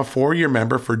become a 4-year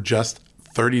member for just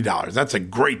 $30. That's a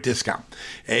great discount.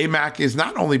 AMAC is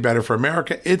not only better for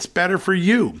America, it's better for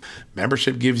you.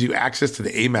 Membership gives you access to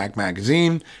the AMAC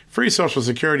magazine, free Social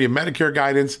Security and Medicare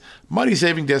guidance,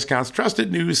 money-saving discounts,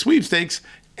 trusted news, sweepstakes,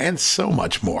 and so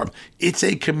much more. It's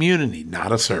a community,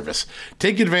 not a service.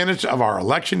 Take advantage of our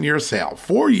election year sale,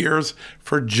 4 years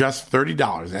for just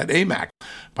 $30 at AMAC.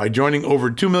 By joining over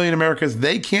 2 million Americans,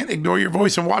 they can't ignore your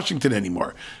voice in Washington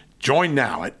anymore. Join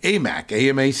now at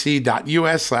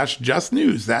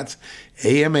amac.us/justnews. That's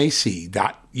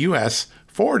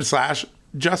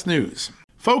amac.us/justnews.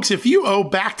 Folks, if you owe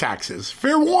back taxes,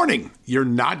 fair warning, you're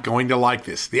not going to like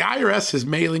this. The IRS is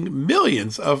mailing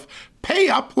millions of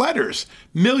pay-up letters.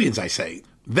 Millions, I say.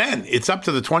 Then it's up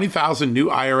to the 20,000 new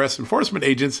IRS enforcement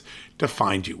agents to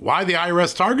find you. Why the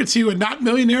IRS targets you and not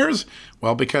millionaires?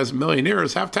 Well, because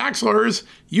millionaires have tax lawyers.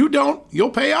 You don't,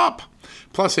 you'll pay up.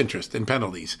 Plus interest and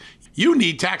penalties. You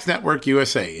need Tax Network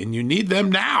USA, and you need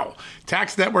them now.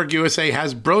 Tax Network USA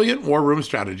has brilliant war room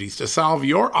strategies to solve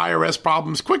your IRS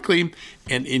problems quickly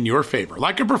and in your favor.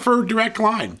 Like a preferred direct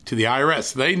line to the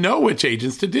IRS, they know which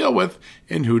agents to deal with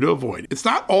and who to avoid. It's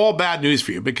not all bad news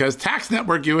for you because Tax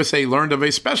Network USA learned of a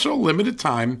special limited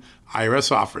time IRS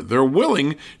offer. They're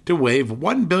willing to waive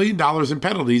 $1 billion in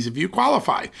penalties if you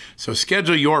qualify. So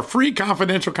schedule your free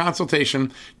confidential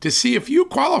consultation to see if you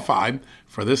qualify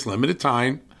for this limited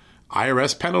time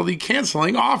IRS penalty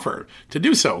canceling offer. To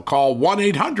do so, call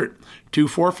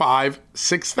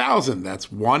 1-800-245-6000. That's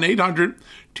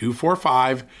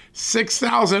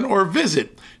 1-800-245-6000 or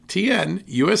visit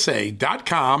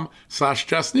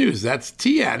tnusa.com/justnews. That's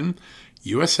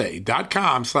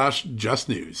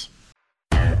tnusa.com/justnews.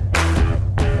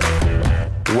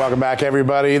 Welcome back,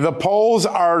 everybody. The polls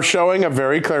are showing a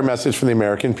very clear message from the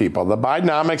American people. The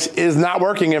Bidenomics is not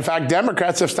working. In fact,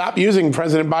 Democrats have stopped using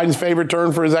President Biden's favorite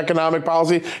term for his economic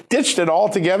policy, ditched it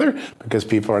altogether because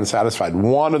people are unsatisfied.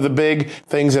 One of the big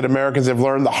things that Americans have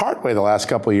learned the hard way the last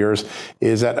couple of years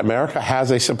is that America has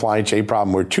a supply chain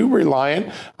problem. We're too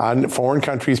reliant on foreign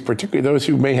countries, particularly those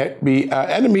who may be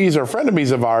enemies or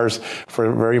frenemies of ours,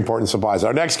 for very important supplies.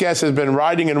 Our next guest has been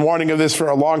writing and warning of this for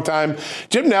a long time.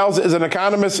 Jim Nels is an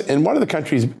economist and one of the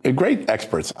country's great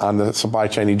experts on the supply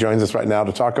chain. He joins us right now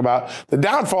to talk about the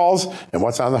downfalls and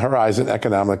what's on the horizon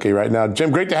economically right now.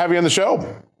 Jim, great to have you on the show.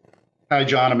 Hi,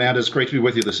 John. Amanda, it's great to be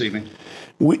with you this evening.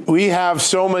 We have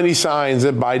so many signs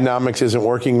that Bidenomics isn't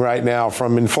working right now,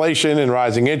 from inflation and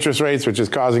rising interest rates, which is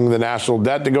causing the national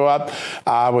debt to go up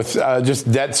with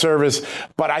just debt service.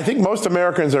 But I think most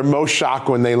Americans are most shocked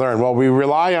when they learn, well, we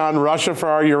rely on Russia for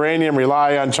our uranium,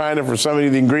 rely on China for so many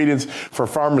of the ingredients for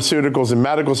pharmaceuticals and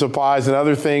medical supplies and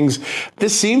other things.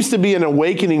 This seems to be an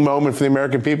awakening moment for the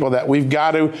American people that we've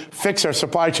got to fix our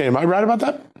supply chain. Am I right about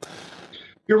that?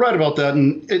 You're right about that.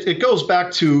 And it goes back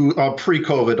to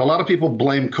pre-COVID. A lot of people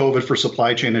blame COVID for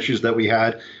supply chain issues that we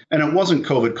had. And it wasn't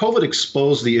COVID. COVID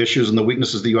exposed the issues and the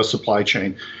weaknesses of the U.S. supply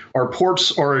chain. Our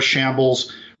ports are a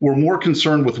shambles. We're more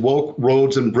concerned with woke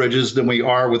roads and bridges than we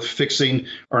are with fixing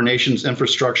our nation's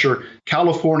infrastructure.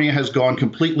 California has gone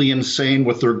completely insane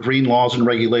with their green laws and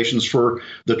regulations for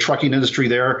the trucking industry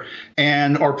there.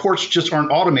 And our ports just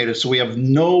aren't automated, so we have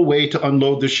no way to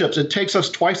unload the ships. It takes us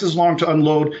twice as long to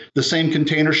unload the same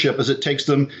container ship as it takes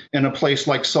them in a place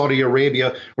like Saudi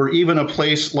Arabia or even a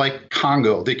place like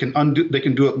Congo. They can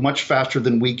do it much faster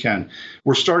than we can.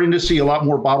 We're starting to see a lot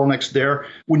more bottlenecks there.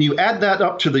 When you add that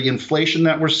up to the inflation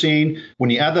that we're seeing, when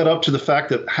you add that up to the fact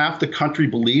that half the country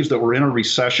believes that we're in a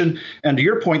recession, and to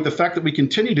your point, the fact that we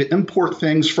continue to import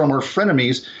things from our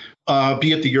frenemies,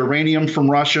 be it the uranium from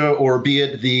Russia or be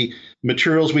it the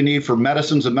materials we need for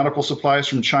medicines and medical supplies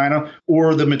from China,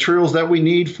 or the materials that we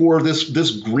need for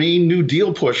this Green New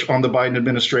Deal push on the Biden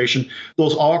administration,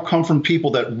 those all come from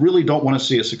people that really don't want to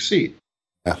see us succeed.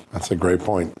 Yeah, that's a great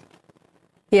point.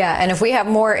 Yeah, and if we have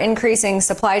more increasing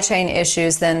supply chain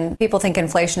issues, then people think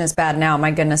inflation is bad now.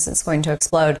 My goodness, it's going to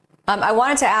explode. I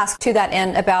wanted to ask to that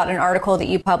end about an article that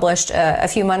you published a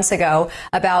few months ago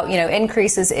about,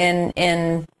 increases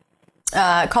in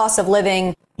cost of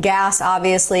living, gas.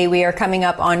 Obviously, we are coming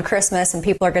up on Christmas and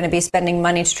people are going to be spending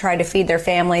money to try to feed their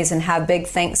families and have big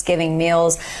Thanksgiving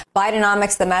meals.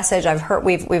 Bidenomics, the message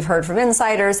we've heard from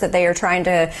insiders that they are trying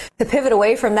to pivot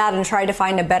away from that and try to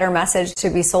find a better message to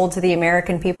be sold to the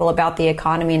American people about the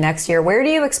economy next year. Where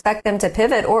do you expect them to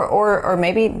pivot, or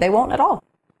maybe they won't at all?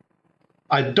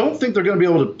 I don't think they're going to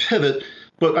be able to pivot,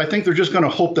 but I think they're just going to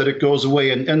hope that it goes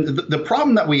away. And the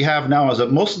problem that we have now is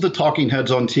that most of the talking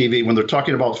heads on TV, when they're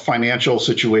talking about financial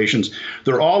situations,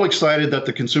 they're all excited that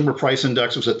the consumer price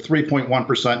index was at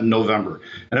 3.1% in November.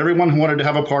 And everyone wanted to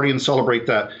have a party and celebrate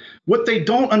that. What they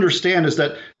don't understand is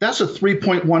that that's a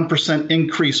 3.1%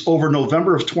 increase over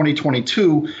November of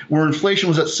 2022, where inflation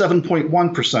was at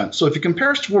 7.1%. So if you compare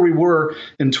us to where we were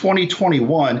in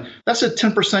 2021, that's a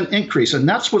 10% increase. And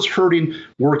that's what's hurting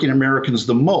working Americans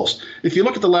the most. If you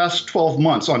look at the last 12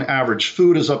 months, on average,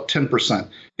 food is up 10%,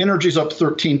 energy is up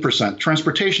 13%,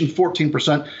 transportation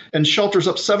 14%, and shelter's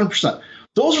up 7%.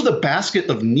 Those are the basket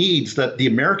of needs that the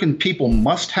American people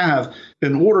must have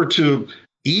in order to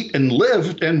eat and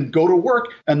live and go to work.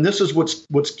 And this is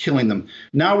what's killing them.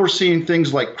 Now we're seeing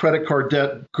things like credit card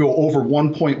debt go over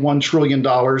 $1.1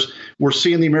 trillion. We're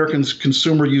seeing the American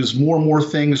consumer use more and more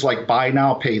things like buy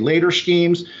now, pay later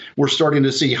schemes. We're starting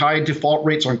to see high default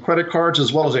rates on credit cards,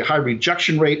 as well as a high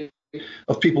rejection rate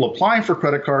of people applying for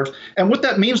credit cards. And what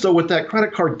that means, though, with that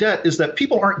credit card debt is that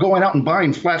people aren't going out and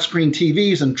buying flat screen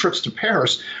TVs and trips to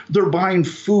Paris. They're buying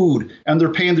food, and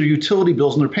they're paying their utility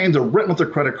bills, and they're paying their rent with their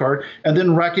credit card, and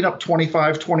then racking up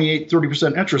 25, 28,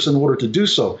 30% interest in order to do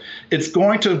so. It's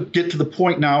going to get to the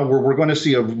point now where we're going to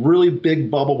see a really big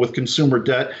bubble with consumer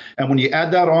debt. And when you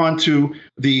add that on to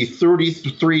the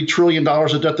 $33 trillion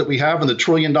of debt that we have and the $1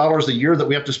 trillion a year that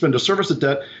we have to spend to service the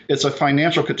debt, it's a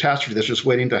financial catastrophe that's just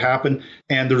waiting to happen.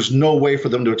 And there's no way for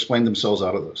them to explain themselves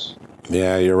out of this.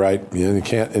 Yeah, you're right. You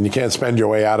can't spend your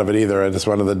way out of it either. It's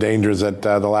one of the dangers that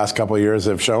the last couple of years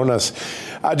have shown us.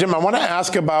 Jim, I want to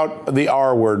ask about the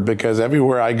R word, because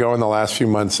everywhere I go in the last few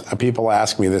months, people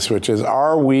ask me this, which is,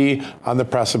 are we on the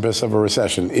precipice of a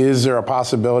recession? Is there a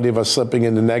possibility of us slipping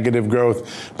into negative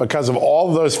growth because of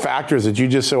all those factors that you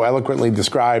just so eloquently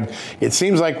described? It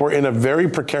seems like we're in a very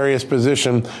precarious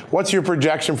position. What's your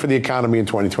projection for the economy in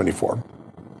 2024?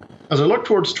 As I look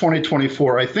towards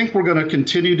 2024, I think we're going to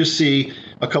continue to see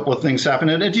a couple of things happen.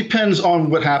 And it depends on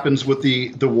what happens with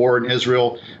the war in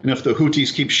Israel and if the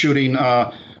Houthis keep shooting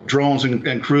drones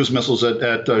and cruise missiles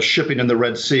at shipping in the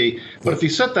Red Sea. But if you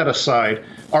set that aside,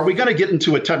 are we going to get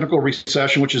into a technical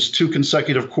recession, which is 2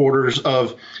 consecutive quarters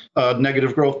of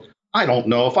negative growth? I don't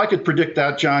know. If I could predict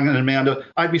that, John and Amanda,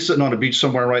 I'd be sitting on a beach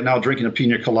somewhere right now drinking a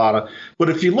pina colada. But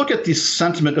if you look at the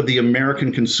sentiment of the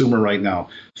American consumer right now,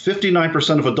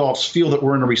 59% of adults feel that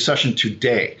we're in a recession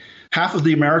today. Half of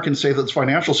the Americans say that the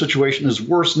financial situation is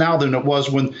worse now than it was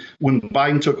when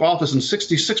Biden took office, and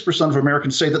 66% of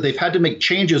Americans say that they've had to make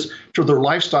changes to their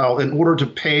lifestyle in order to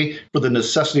pay for the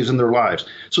necessities in their lives.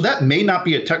 So that may not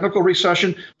be a technical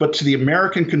recession, but to the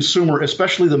American consumer,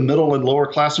 especially the middle and lower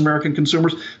class American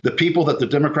consumers, the people that the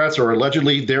Democrats are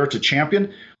allegedly there to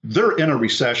champion, they're in a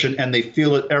recession, and they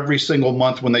feel it every single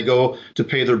month when they go to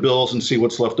pay their bills and see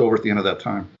what's left over at the end of that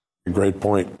time. Great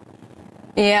point.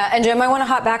 Yeah, and Jim, I want to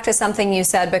hop back to something you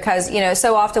said because,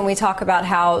 so often we talk about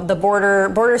how the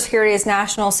border security is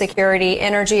national security,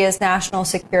 energy is national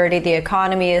security, the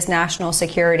economy is national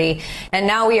security, and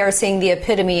now we are seeing the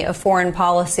epitome of foreign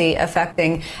policy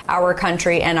affecting our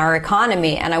country and our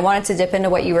economy. And I wanted to dip into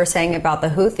what you were saying about the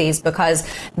Houthis because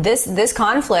this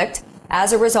conflict,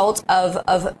 as a result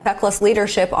of feckless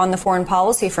leadership on the foreign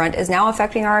policy front, is now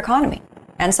affecting our economy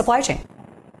and supply chain.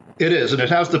 It is, and it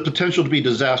has the potential to be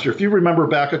disaster. If you remember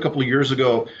back a couple of years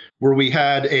ago where we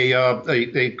had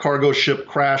a cargo ship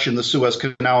crash in the Suez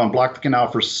Canal and blocked the canal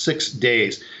for 6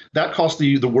 days, that cost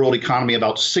the world economy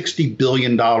about $60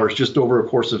 billion just over a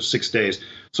course of 6 days.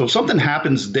 So if something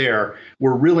happens there,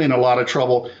 we're really in a lot of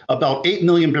trouble. About 8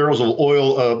 million barrels of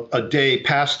oil a day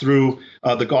pass through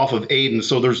the Gulf of Aden.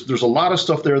 So there's a lot of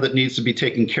stuff there that needs to be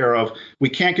taken care of. We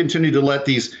can't continue to let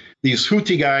these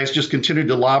Houthi guys just continue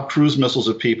to lob cruise missiles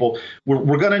at people.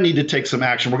 We're going to need to take some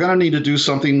action. We're going to need to do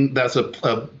something that's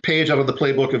a page out of the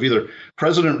playbook of either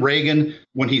President Reagan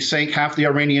when he sank half the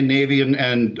Iranian Navy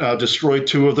and destroyed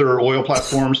 2 of their oil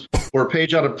platforms, or a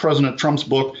page out of President Trump's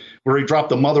book where he dropped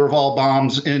the mother of all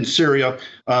bombs in Syria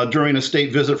during a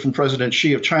state visit from President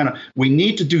Xi of China. We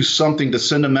need to do something to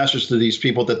send a message to these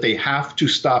people that they have to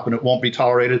stop and it won't be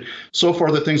tolerated. So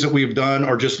far, the things that we've done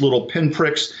are just little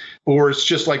pinpricks, or it's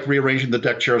just like rearranging the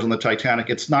deck chairs on the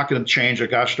Titanic. It's not going to change a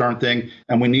gosh darn thing,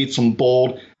 and we need some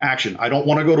bold action. I don't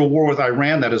want to go to war with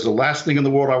Iran. That is the last thing in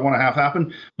the world I want to have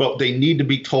happen, but they need to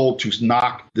be told to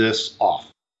knock this off.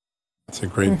 That's a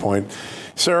great point.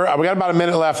 Sir, we got about a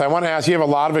minute left. I want to ask, you have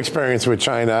a lot of experience with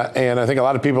China, and I think a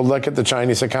lot of people look at the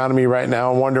Chinese economy right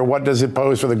now and wonder what does it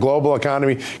pose for the global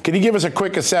economy. Can you give us a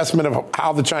quick assessment of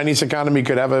how the Chinese economy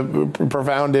could have a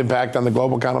profound impact on the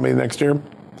global economy next year?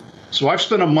 So I've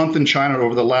spent a month in China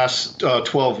over the last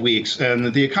 12 weeks,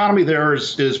 and the economy there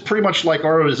is pretty much like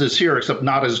ours is here, except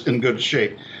not as in good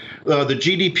shape. The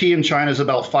GDP in China is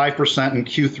about 5% in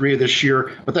Q3 of this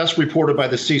year, but that's reported by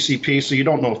the CCP, so you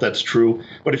don't know if that's true.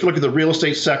 But if you look at the real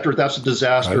estate sector, that's a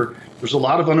disaster. Right. There's a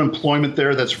lot of unemployment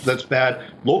there. That's bad.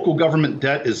 Local government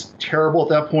debt is terrible at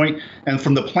that point. And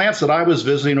from the plants that I was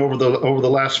visiting over the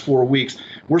last 4 weeks,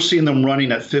 we're seeing them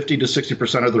running at 50 to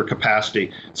 60% of their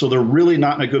capacity. So they're really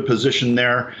not in a good position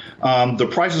there. The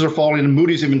prices are falling, and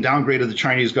Moody's even downgraded the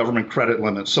Chinese government credit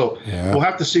limit. So we'll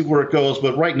have to see where it goes.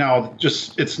 But right now,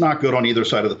 it's not good on either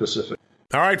side of the Pacific.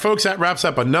 All right, folks, that wraps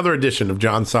up another edition of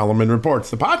John Solomon Reports,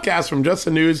 the podcast from Just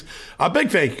the News. A big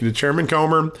thank you to Chairman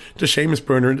Comer, to Seamus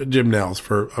Bruner, and to Jim Nels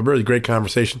for a really great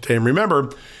conversation today. And remember,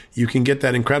 you can get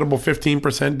that incredible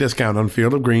 15% discount on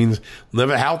Field of Greens. Live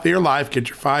a healthier life. Get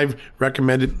your 5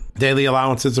 recommended daily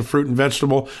allowances of fruit and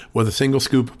vegetable with a single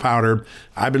scoop of powder.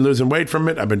 I've been losing weight from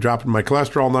it. I've been dropping my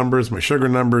cholesterol numbers, my sugar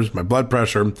numbers, my blood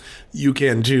pressure. You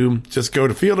can too. Just go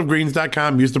to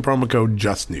fieldofgreens.com. Use the promo code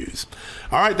JUSTNEWS.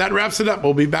 All right, that wraps it up.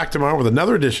 We'll be back tomorrow with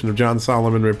another edition of John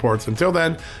Solomon Reports. Until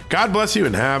then, God bless you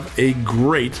and have a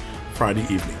great Friday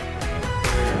evening.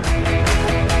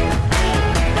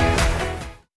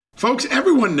 Folks,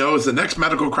 everyone knows the next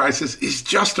medical crisis is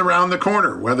just around the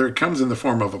corner, whether it comes in the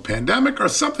form of a pandemic or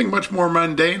something much more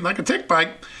mundane like a tick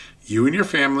bite. You and your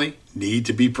family need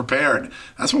to be prepared.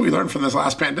 That's what we learned from this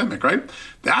last pandemic, right?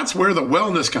 That's where the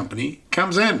Wellness Company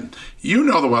comes in. You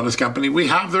know the Wellness Company. We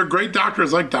have their great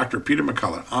doctors like Dr. Peter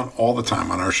McCullough on all the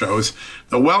time on our shows.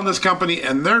 The Wellness Company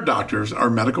and their doctors are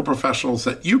medical professionals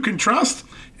that you can trust,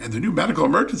 and the new medical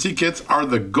emergency kits are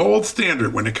the gold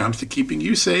standard when it comes to keeping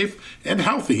you safe and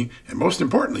healthy, and most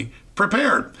importantly,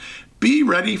 prepared. Be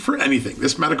ready for anything.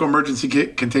 This medical emergency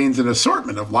kit contains an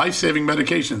assortment of life-saving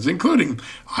medications, including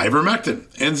ivermectin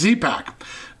and Z-Pak.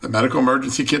 The medical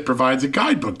emergency kit provides a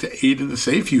guidebook to aid in the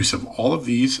safe use of all of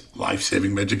these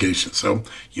life-saving medications, so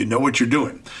you know what you're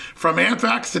doing. From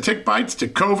anthrax to tick bites to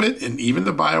COVID and even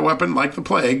the bioweapon like the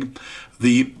plague,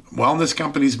 the Wellness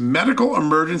Company's medical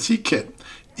emergency kit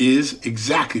is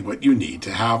exactly what you need to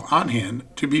have on hand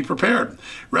to be prepared.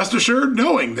 Rest assured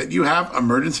knowing that you have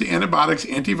emergency antibiotics,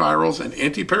 antivirals, and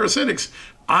antiparasitics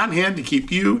on hand to keep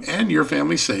you and your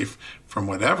family safe from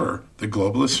whatever the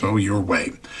globalists throw your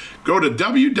way. Go to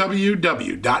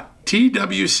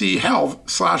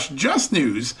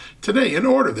www.twchealth/justnews today and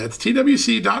order. That's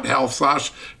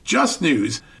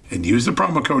twc.health/justnews and use the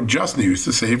promo code JUSTNEWS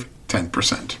to save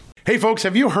 10%. Hey folks,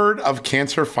 have you heard of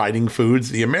cancer-fighting foods?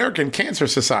 The American Cancer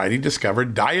Society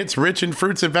discovered diets rich in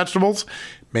fruits and vegetables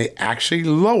may actually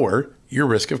lower your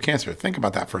risk of cancer. Think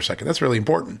about that for a second. That's really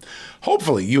important.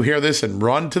 Hopefully you hear this and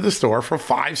run to the store for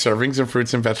 5 servings of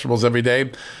fruits and vegetables every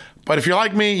day. But if you're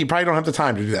like me, you probably don't have the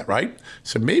time to do that, right?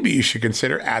 So maybe you should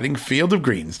consider adding Field of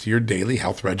Greens to your daily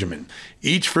health regimen.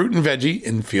 Each fruit and veggie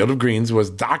in Field of Greens was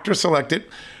doctor selected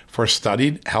for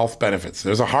studied health benefits.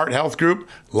 There's a heart health group,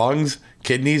 lungs,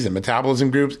 kidneys, and metabolism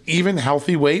groups, even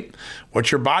healthy weight.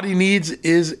 What your body needs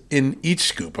is in each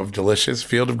scoop of delicious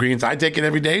Field of Greens. I take it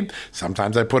every day.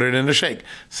 Sometimes I put it in a shake.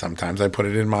 Sometimes I put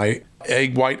it in my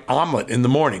egg white omelet in the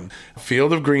morning.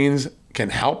 Field of Greens can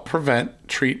help prevent,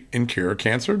 treat, and cure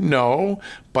cancer? No,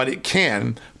 but it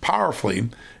can powerfully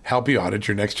help you out at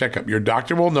your next checkup. Your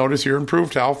doctor will notice your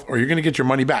improved health, or you're going to get your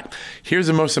money back. Here's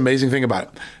the most amazing thing about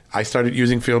it. I started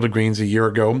using Field of Greens a year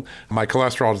ago. My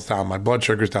cholesterol is down, my blood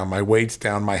sugar's down, my weight's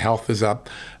down, my health is up,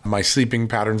 my sleeping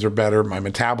patterns are better, my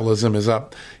metabolism is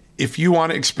up. If you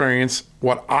want to experience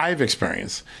what I've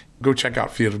experienced, go check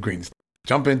out Field of Greens.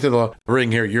 Jump into the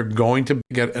ring here. You're going to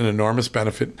get an enormous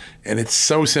benefit, and it's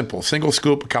so simple. Single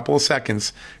scoop, a couple of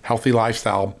seconds, healthy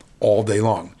lifestyle all day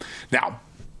long. Now,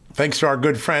 thanks to our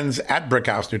good friends at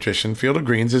Brickhouse Nutrition, Field of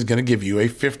Greens is going to give you a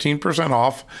 15%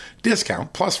 off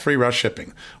discount plus free rush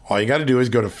shipping. All you got to do is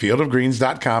go to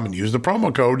fieldofgreens.com and use the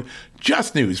promo code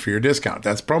JUSTNEWS for your discount.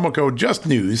 That's promo code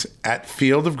JUSTNEWS at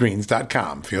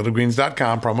fieldofgreens.com.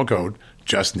 Fieldofgreens.com, promo code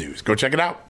JUSTNEWS. Go check it out.